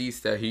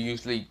jerseys that he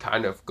usually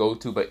kind of go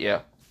to, but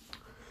yeah.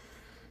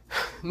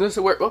 This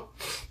is where, well,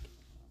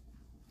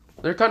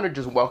 they're kind of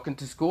just walking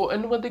to school,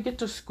 and when they get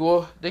to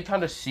school, they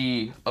kind of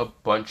see a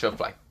bunch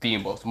of like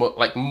females,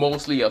 like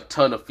mostly a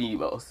ton of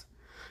females.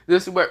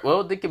 This is where,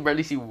 well, they can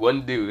barely see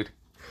one dude.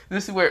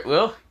 This is where,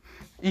 well,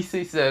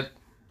 Issei said,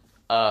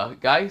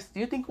 guys, do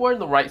you think we're in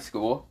the right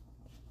school?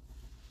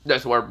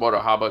 That's where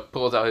Murahama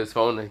pulls out his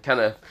phone and kind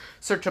of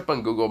search up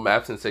on Google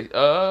Maps and say,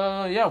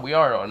 yeah, we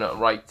are on a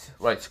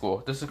right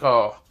school. This is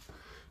called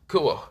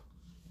Cool.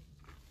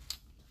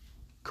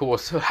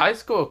 So high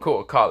school or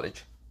cool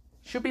college?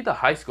 Should be the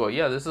high school.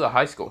 Yeah, this is a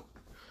high school.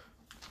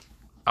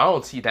 I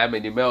don't see that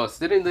many males.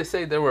 Didn't they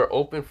say they were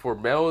open for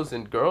males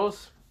and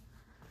girls?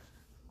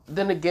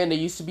 Then again, there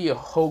used to be a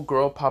whole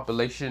girl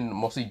population,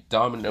 mostly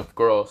dominant of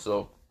girls.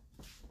 So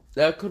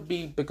that could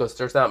be because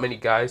there's not many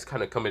guys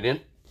kind of coming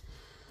in.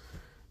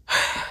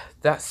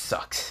 That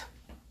sucks.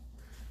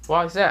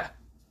 Why is that?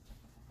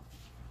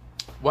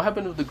 What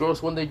happened with the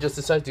girls when they just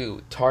decide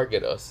to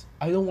target us?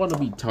 I don't want to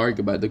be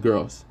targeted by the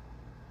girls.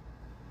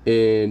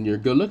 And your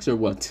good looks or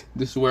what?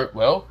 This is where,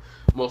 well,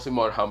 mostly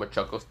Murahama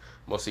chuckles,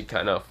 mostly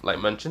kind of like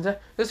mentions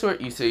that. This is where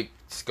Issei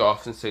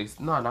scoffs and says,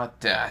 no, not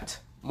that.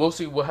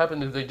 Mostly what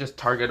happened is they just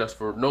target us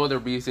for no other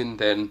reason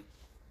than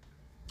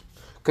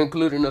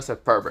concluding us as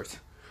perverts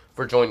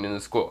for joining the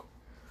school.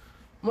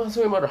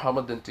 Matsui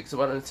Murahama then thinks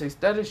about it and says,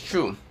 that is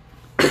true.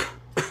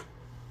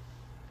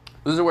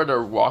 This is where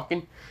they're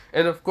walking.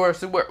 And of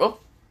course, where, well,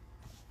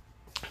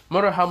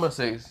 Murahama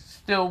says,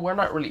 still, we're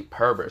not really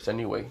perverts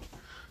anyway.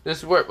 This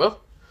is where, well,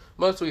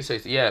 Matsui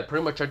says, yeah,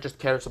 pretty much I just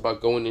cares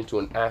about going into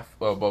an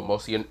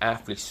mostly an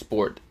athlete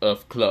sport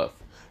of club.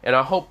 And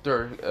I hope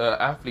their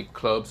athlete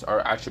clubs are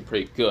actually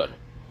pretty good.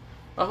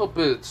 I hope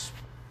it's,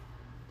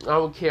 I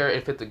don't care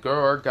if it's a girl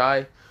or a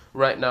guy.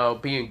 Right now,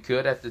 being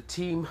good at the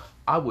team,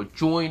 I would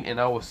join and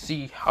I will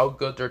see how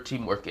good their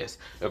teamwork is.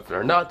 If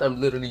they're not, I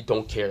literally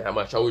don't care that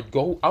much. I would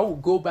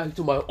go back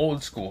to my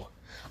old school.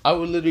 I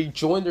would literally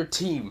join their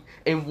team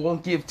and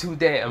won't give two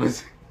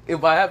damns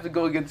if I have to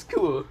go against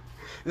school.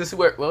 This is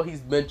where, well,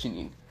 he's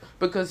mentioning,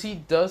 because he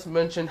does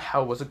mention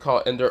how, what's it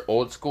called, in their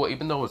old school,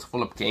 even though it's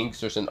full of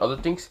gangsters and other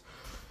things,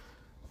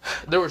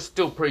 they were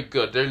still pretty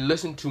good. They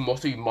listened to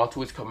mostly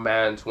Matsui's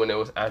commands when it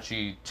was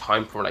actually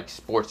time for like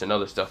sports and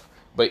other stuff.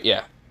 But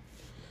yeah.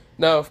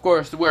 Now, of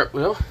course, where,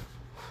 well,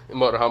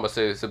 Murahama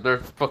says if they're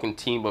a fucking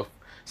team of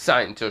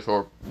scientists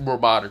or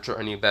robotics or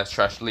any of that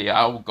trash, yeah,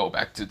 I will go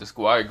back to the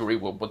school. I agree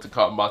with what's it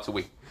called,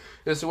 Matsui.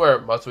 This is where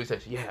Matsui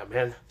says, yeah,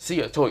 man,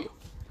 see, I told you.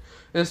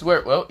 This is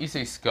where, well,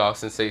 Issei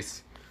scoffs and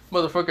says,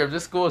 motherfucker, if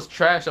this school is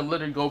trash, I'm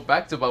literally going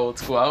back to my old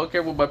school. I don't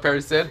care what my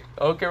parents said.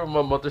 I don't care what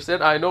my mother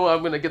said. I know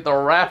I'm going to get the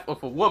wrath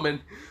of a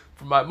woman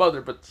from my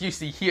mother, but you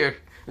see here,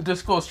 if this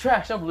school's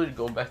trash, I'm literally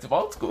going back to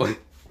vault school.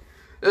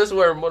 This is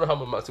where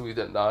Monohama Matsui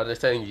did not. They're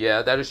saying,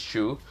 yeah, that is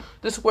true.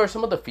 This is where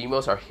some of the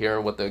females are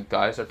hearing what the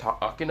guys are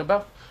talking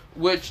about,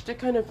 which they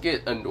kind of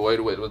get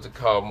annoyed with what's it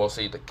called,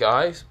 mostly the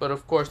guys. But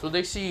of course, when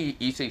they see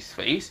Issei's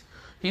face,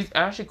 he's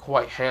actually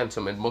quite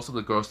handsome, and most of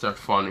the girls start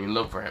falling in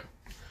love for him.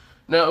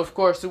 Now, of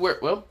course,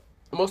 well,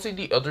 mostly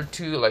the other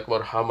two, like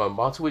Monohama and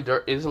Matsui,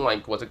 there isn't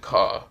like what's it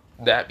called,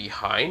 that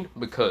behind,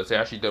 because they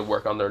actually did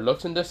work on their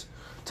looks in this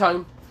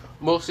time.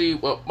 Mostly,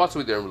 well,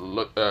 Matsui didn't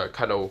look,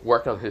 kind of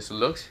work on his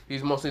looks. He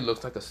mostly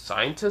looks like a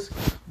scientist,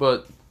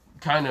 but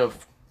kind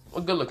of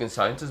a good-looking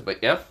scientist,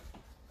 but yeah.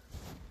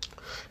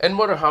 And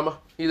Monohama,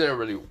 he didn't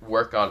really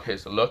work on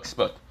his looks,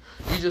 but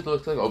he just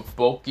looks like a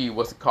bulky,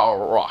 what's it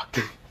called, rock.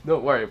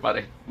 Don't worry about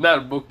it. Not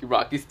a bulky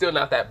rock. He's still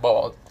not that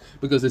bald,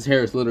 because his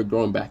hair is literally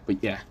growing back, but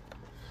yeah.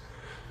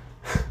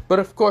 But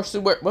of course,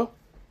 well,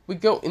 we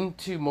go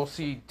into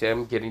mostly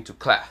them getting to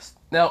class.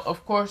 Now,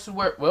 of course,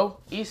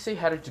 well, Issei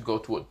had to go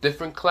to a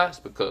different class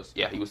because,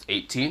 yeah, he was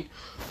 18.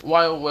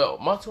 While, well,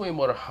 Matsui and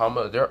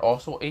Monohama, they're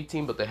also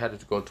 18, but they had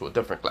to go to a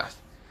different class.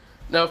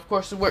 Now, of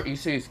course, where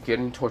Issei is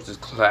getting towards his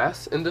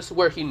class, and this is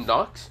where he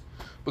knocks,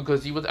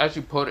 because he was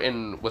actually put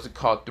in, what's it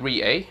called,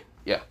 3A?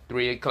 Yeah,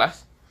 3A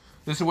class.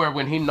 This is where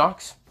when he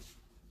knocks,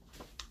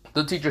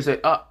 the teacher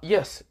said,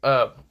 yes,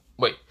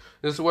 wait.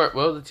 This is where,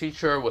 well, the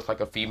teacher was like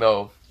a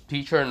female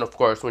teacher, and of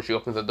course, when she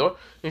opens the door,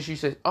 and she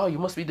says, oh, you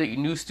must be the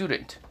new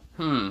student.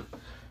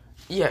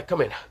 Yeah,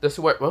 come in. This is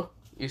where, well,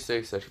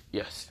 Issei said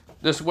yes.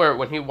 This is where,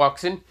 when he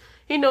walks in,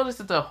 he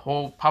notices the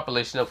whole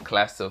population of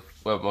class of,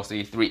 well,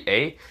 mostly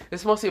 3A,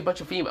 is mostly a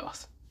bunch of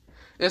females.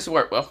 This is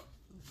where, well,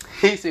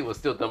 Issei was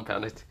still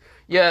dumbfounded.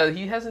 Yeah,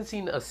 he hasn't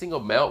seen a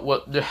single male.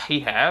 Well, he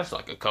has,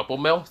 like, a couple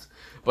males,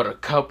 but a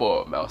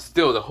couple of males.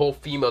 Still, the whole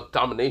female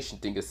domination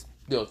thing is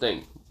still a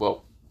thing.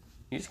 Well,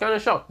 he's kind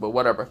of shocked, but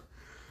whatever.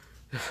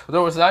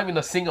 There was not even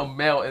a single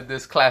male in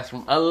this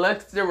classroom,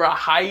 unless they were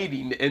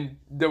hiding and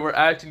they were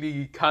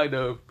actually kind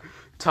of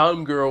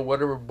Tom girl,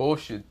 whatever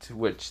bullshit,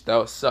 which that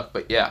would suck,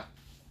 but yeah.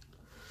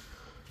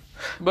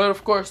 But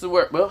of course,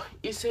 well,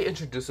 Issei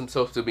introduced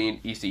himself to being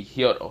Issei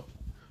Hyoto.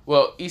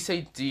 Well,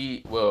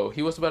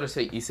 he was about to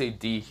say Issei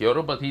D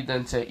Hyoto, but he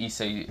didn't say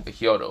Issei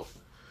Hyoto.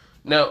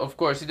 Now, of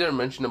course, he didn't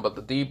mention about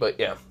the D, but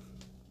yeah.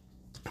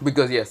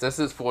 Because yes, that's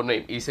his full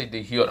name, Issei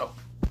D Hyoto.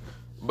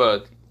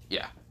 But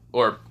yeah,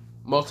 or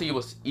mostly it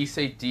was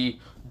Issei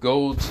D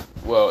Gold.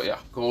 Well, yeah,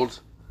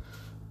 Gold.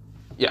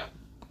 Yeah.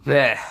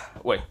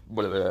 Wait,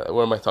 what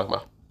am I talking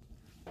about?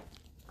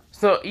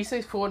 So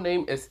Issei's full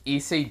name is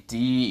Issei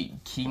D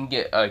King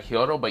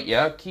Hyoto, but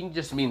yeah, King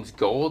just means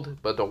gold,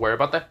 but don't worry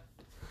about that.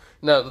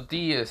 Now the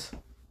D is,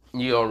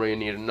 you already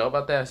need to know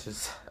about that. It's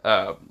just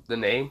the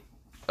name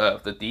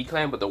of the D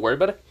clan, but don't worry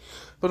about it.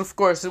 But of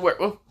course,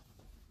 well,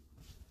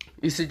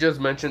 Issei just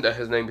mentioned that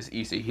his name is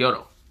Issei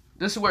Hyoto.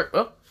 This is where,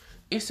 well,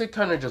 Issei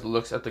kind of just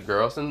looks at the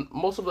girls, and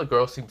most of the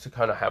girls seem to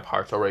kind of have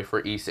hearts already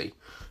for Issei.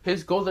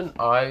 His golden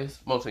eyes,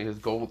 mostly his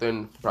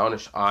golden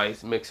brownish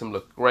eyes, makes him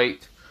look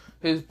great.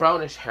 His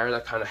brownish hair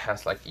that kind of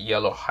has like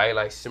yellow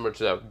highlights similar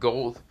to that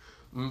gold,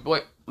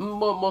 but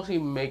mostly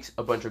makes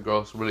a bunch of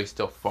girls really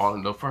still fall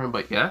in love for him.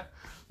 But yeah,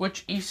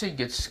 which Issei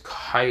gets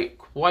quite,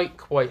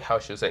 how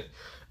should I say,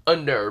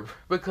 unnerved,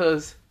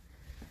 because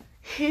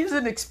he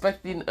isn't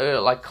expecting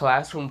a like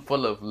classroom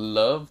full of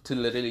love to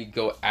literally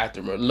go after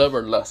him, or love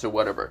or lust or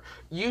whatever.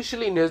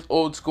 Usually in his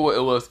old school,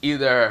 it was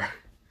either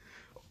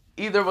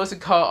what's it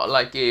called,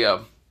 like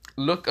a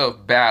look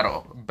of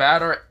battle,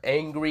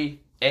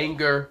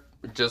 anger,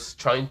 just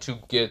trying to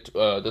get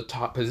the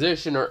top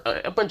position, or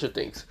a bunch of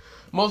things.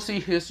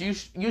 Mostly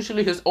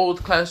usually his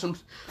old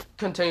classrooms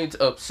contains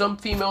some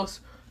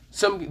females,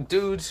 some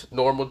dudes,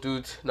 normal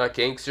dudes, not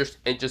gangsters,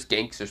 and just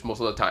gangsters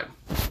most of the time.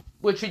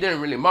 Which he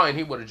didn't really mind.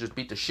 He would have just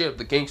beat the shit of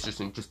the gangsters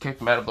and just kicked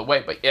them out of the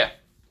way, but yeah.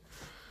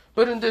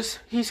 But in this,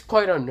 he's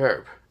quite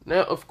unnerved.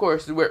 Now, of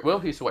course, well,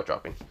 he's sweat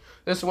dropping.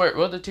 This is where,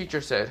 well, the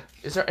teacher said,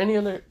 is there any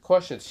other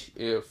questions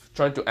if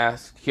trying to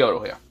ask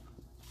Hyoto here?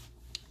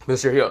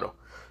 Mr. Hyoto.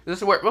 This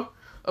is where, well,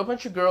 a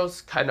bunch of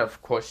girls kind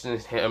of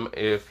questioned him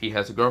if he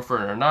has a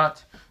girlfriend or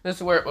not. This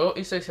is where, well,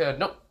 Issei said,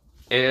 no,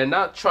 and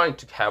not trying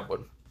to have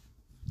one.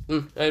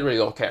 I really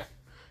don't care.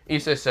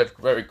 Issei said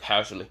very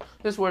casually.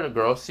 This is where the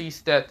girl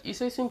sees that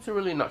Issei seems to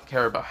really not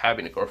care about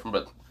having a girlfriend,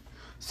 but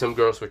some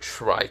girls would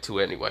try to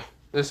anyway.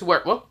 This is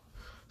where, well,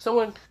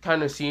 someone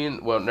kind of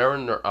seeing, well,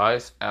 narrowing their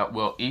eyes at,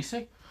 well,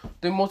 Issei.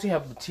 They mostly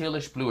have the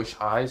tealish bluish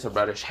eyes or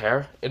reddish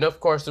hair. And of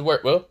course, the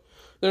word, well,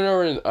 they're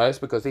narrowing their eyes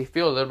because they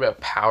feel a little bit of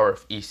power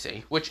of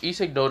Issei, which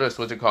Issei noticed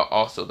was called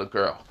also the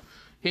girl.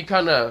 He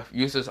kind of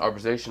uses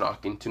observation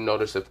knocking to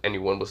notice if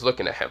anyone was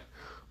looking at him,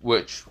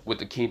 which with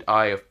the keen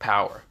eye of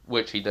power,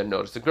 which he then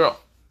noticed the girl.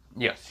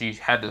 Yes, she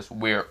had this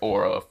weird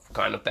aura of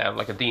kind of that,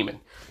 like a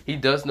demon. He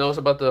does know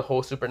about the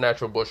whole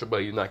supernatural bullshit,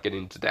 but he's not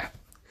getting into that.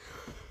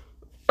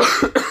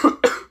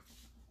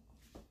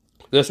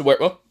 This is where,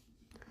 well,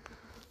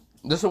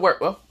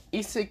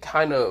 Issei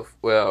kind of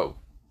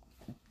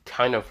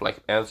like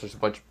answers a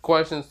bunch of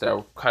questions that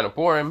are kind of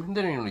boring and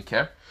didn't really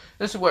care.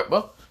 This is where,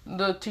 well,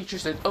 The teacher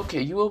said,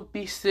 okay, you will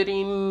be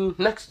sitting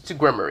next to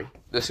Gremory.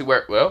 This is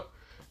where, well,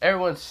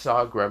 everyone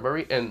saw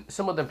Gremory, and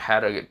some of them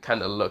had a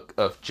kind of look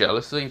of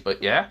jealousy,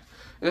 but yeah.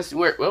 This is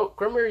where, well,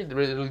 Gremory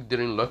really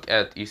didn't look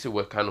at Issei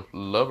with kind of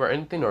love or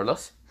anything or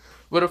less.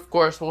 But of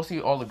course, mostly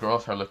all the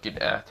girls are looking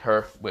at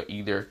her with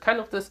either kind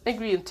of this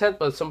angry intent,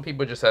 but some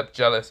people just have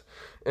jealous.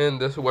 And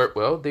this is where,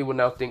 well, they would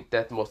now think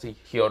that mostly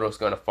Hyodo's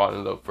gonna fall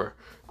in love for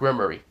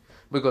Gremory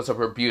because of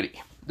her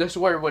beauty. This is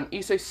where when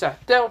Issei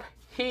sat down,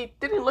 he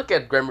didn't look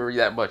at Gremory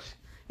that much.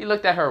 He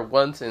looked at her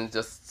once and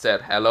just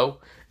said hello,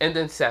 and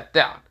then sat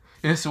down.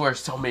 This is where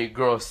so many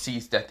girls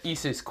sees that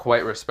Issei is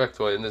quite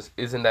respectful and this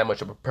isn't that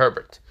much of a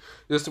pervert.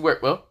 This is where,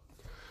 well,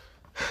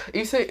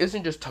 Issei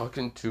isn't just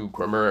talking to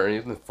Gremory or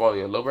anything,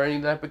 falling in love or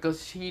anything like that,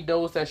 because he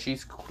knows that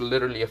she's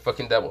literally a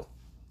fucking devil.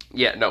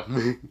 Yeah, no.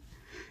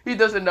 He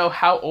doesn't know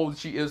how old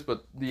she is,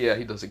 but yeah,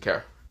 he doesn't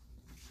care.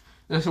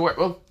 This is where,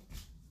 well,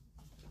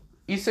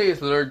 Issei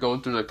is literally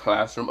going through the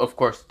classroom, of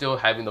course, still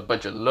having a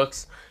bunch of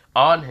looks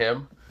on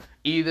him,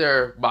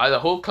 either by the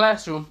whole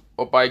classroom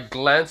or by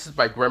glances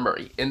by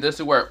Gremory. And this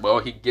is where, well,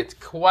 he gets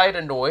quite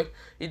annoyed.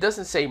 He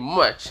doesn't say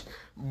much,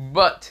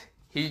 but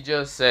he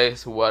just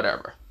says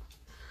whatever.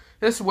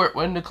 This is where,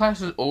 when the class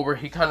is over,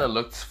 he kind of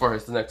looks for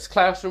his next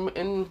classroom,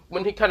 and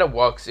when he kind of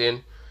walks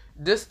in,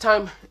 this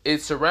time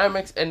it's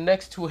ceramics, and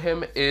next to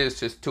him is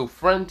his two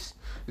friends.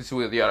 This is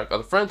idiotic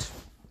other friends.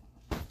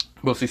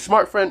 Mostly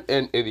smart friend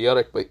and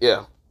idiotic, but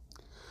yeah.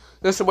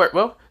 This is where,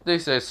 well, they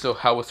say, so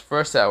how was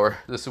first hour?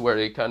 This is where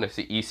they kind of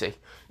see Issei.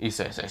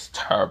 Issei says,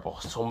 terrible.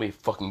 So many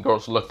fucking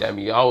girls looked at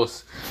me.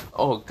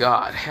 Oh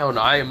god, hell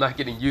no, I am not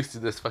getting used to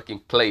this fucking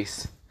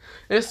place.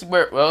 This is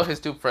where, well, his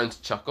two friends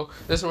chuckle.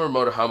 This is where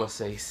Motohama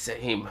says,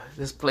 same.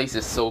 This place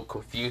is so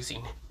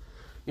confusing.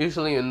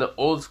 Usually in the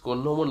old school,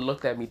 no one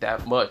looked at me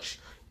that much.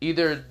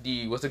 Either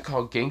the, what's it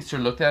called, gangster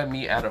looked at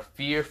me out of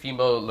fear,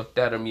 female looked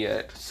at me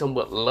at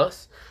somewhat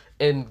lust,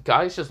 and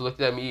guys just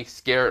looked at me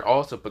scared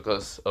also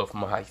because of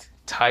my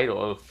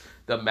title of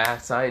the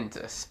mad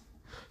scientist.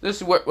 This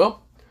is where,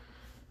 well,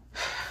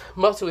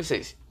 Matsui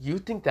says, you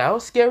think that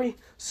was scary?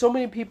 So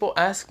many people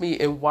ask me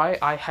and why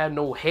I had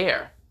no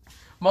hair.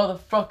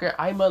 Motherfucker,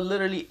 I'm a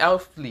literally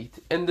athlete.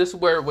 And this is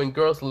where when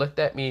girls looked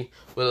at me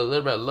with a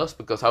little bit of lust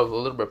because I was a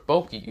little bit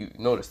bulky, you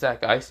notice that,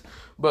 guys.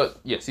 But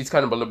yes, he's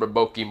kind of a little bit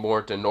bulky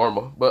more than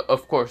normal. But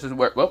of course, this is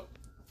where, well,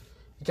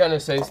 he kind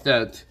of says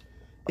that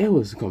it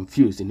was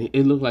confusing.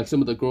 It looked like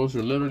some of the girls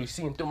were literally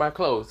seeing through my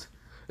clothes.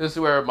 This is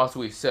where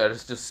Matsui said,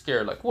 it's just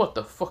scared, like, what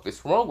the fuck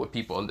is wrong with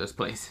people in this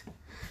place?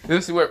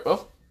 This is where,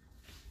 well,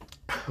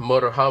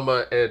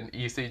 Motohama and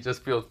Issei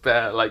just feels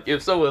bad. Like,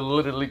 if someone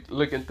literally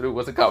looking through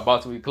what's it called,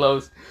 Matsui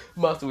clothes,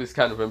 Matsui's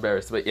kind of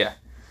embarrassed, but yeah.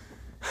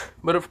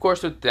 But of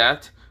course with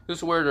that, this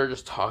is where they're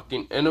just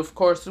talking. And of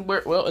course,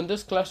 where, well, in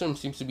this classroom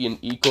seems to be an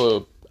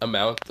equal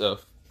amount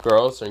of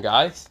girls and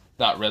guys.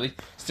 Not really.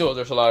 Still,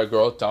 there's a lot of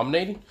girls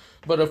dominating.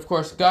 But of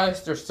course,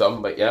 guys, there's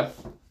some, but yeah.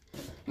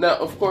 Now,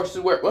 of course, this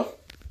is where, well,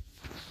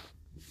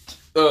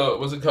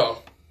 what's it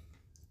called?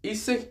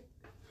 Issei?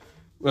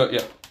 Well,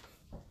 yeah.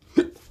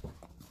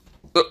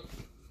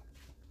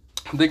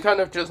 They kind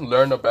of just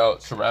learn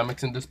about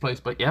ceramics in this place,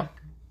 but yeah.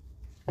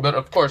 But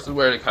of course, this is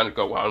where they kind of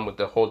go on with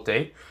the whole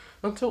day.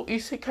 Until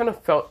Issei kind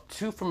of felt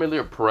two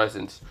familiar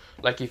presence,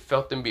 like he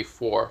felt them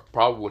before,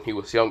 probably when he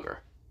was younger.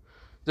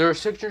 Their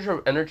signature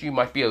of energy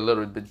might be a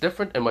little bit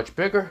different and much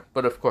bigger,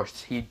 but of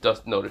course, he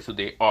does notice who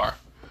they are.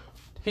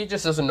 He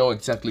just doesn't know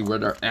exactly where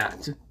they're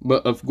at.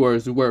 But of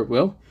course, where,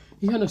 well,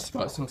 he kind of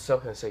spots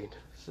himself and saying,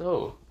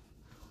 so,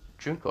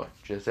 Junko,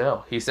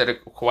 Giselle. He said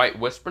it quite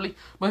whisperly,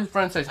 but his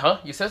friend says, huh,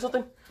 you said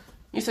something?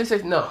 Issei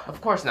says, no, of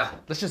course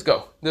not. Let's just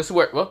go. This is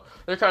where, well,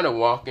 they're kind of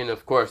walking,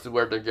 of course,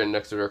 where they're getting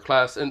next to their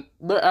class. And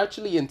they're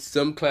actually in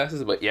some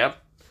classes, but yeah.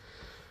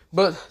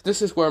 But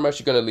this is where I'm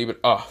actually going to leave it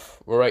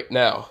off right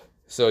now.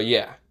 So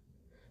yeah.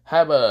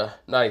 Have a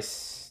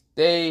nice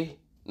day,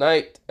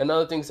 night, and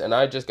other things. And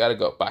I just got to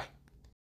go. Bye.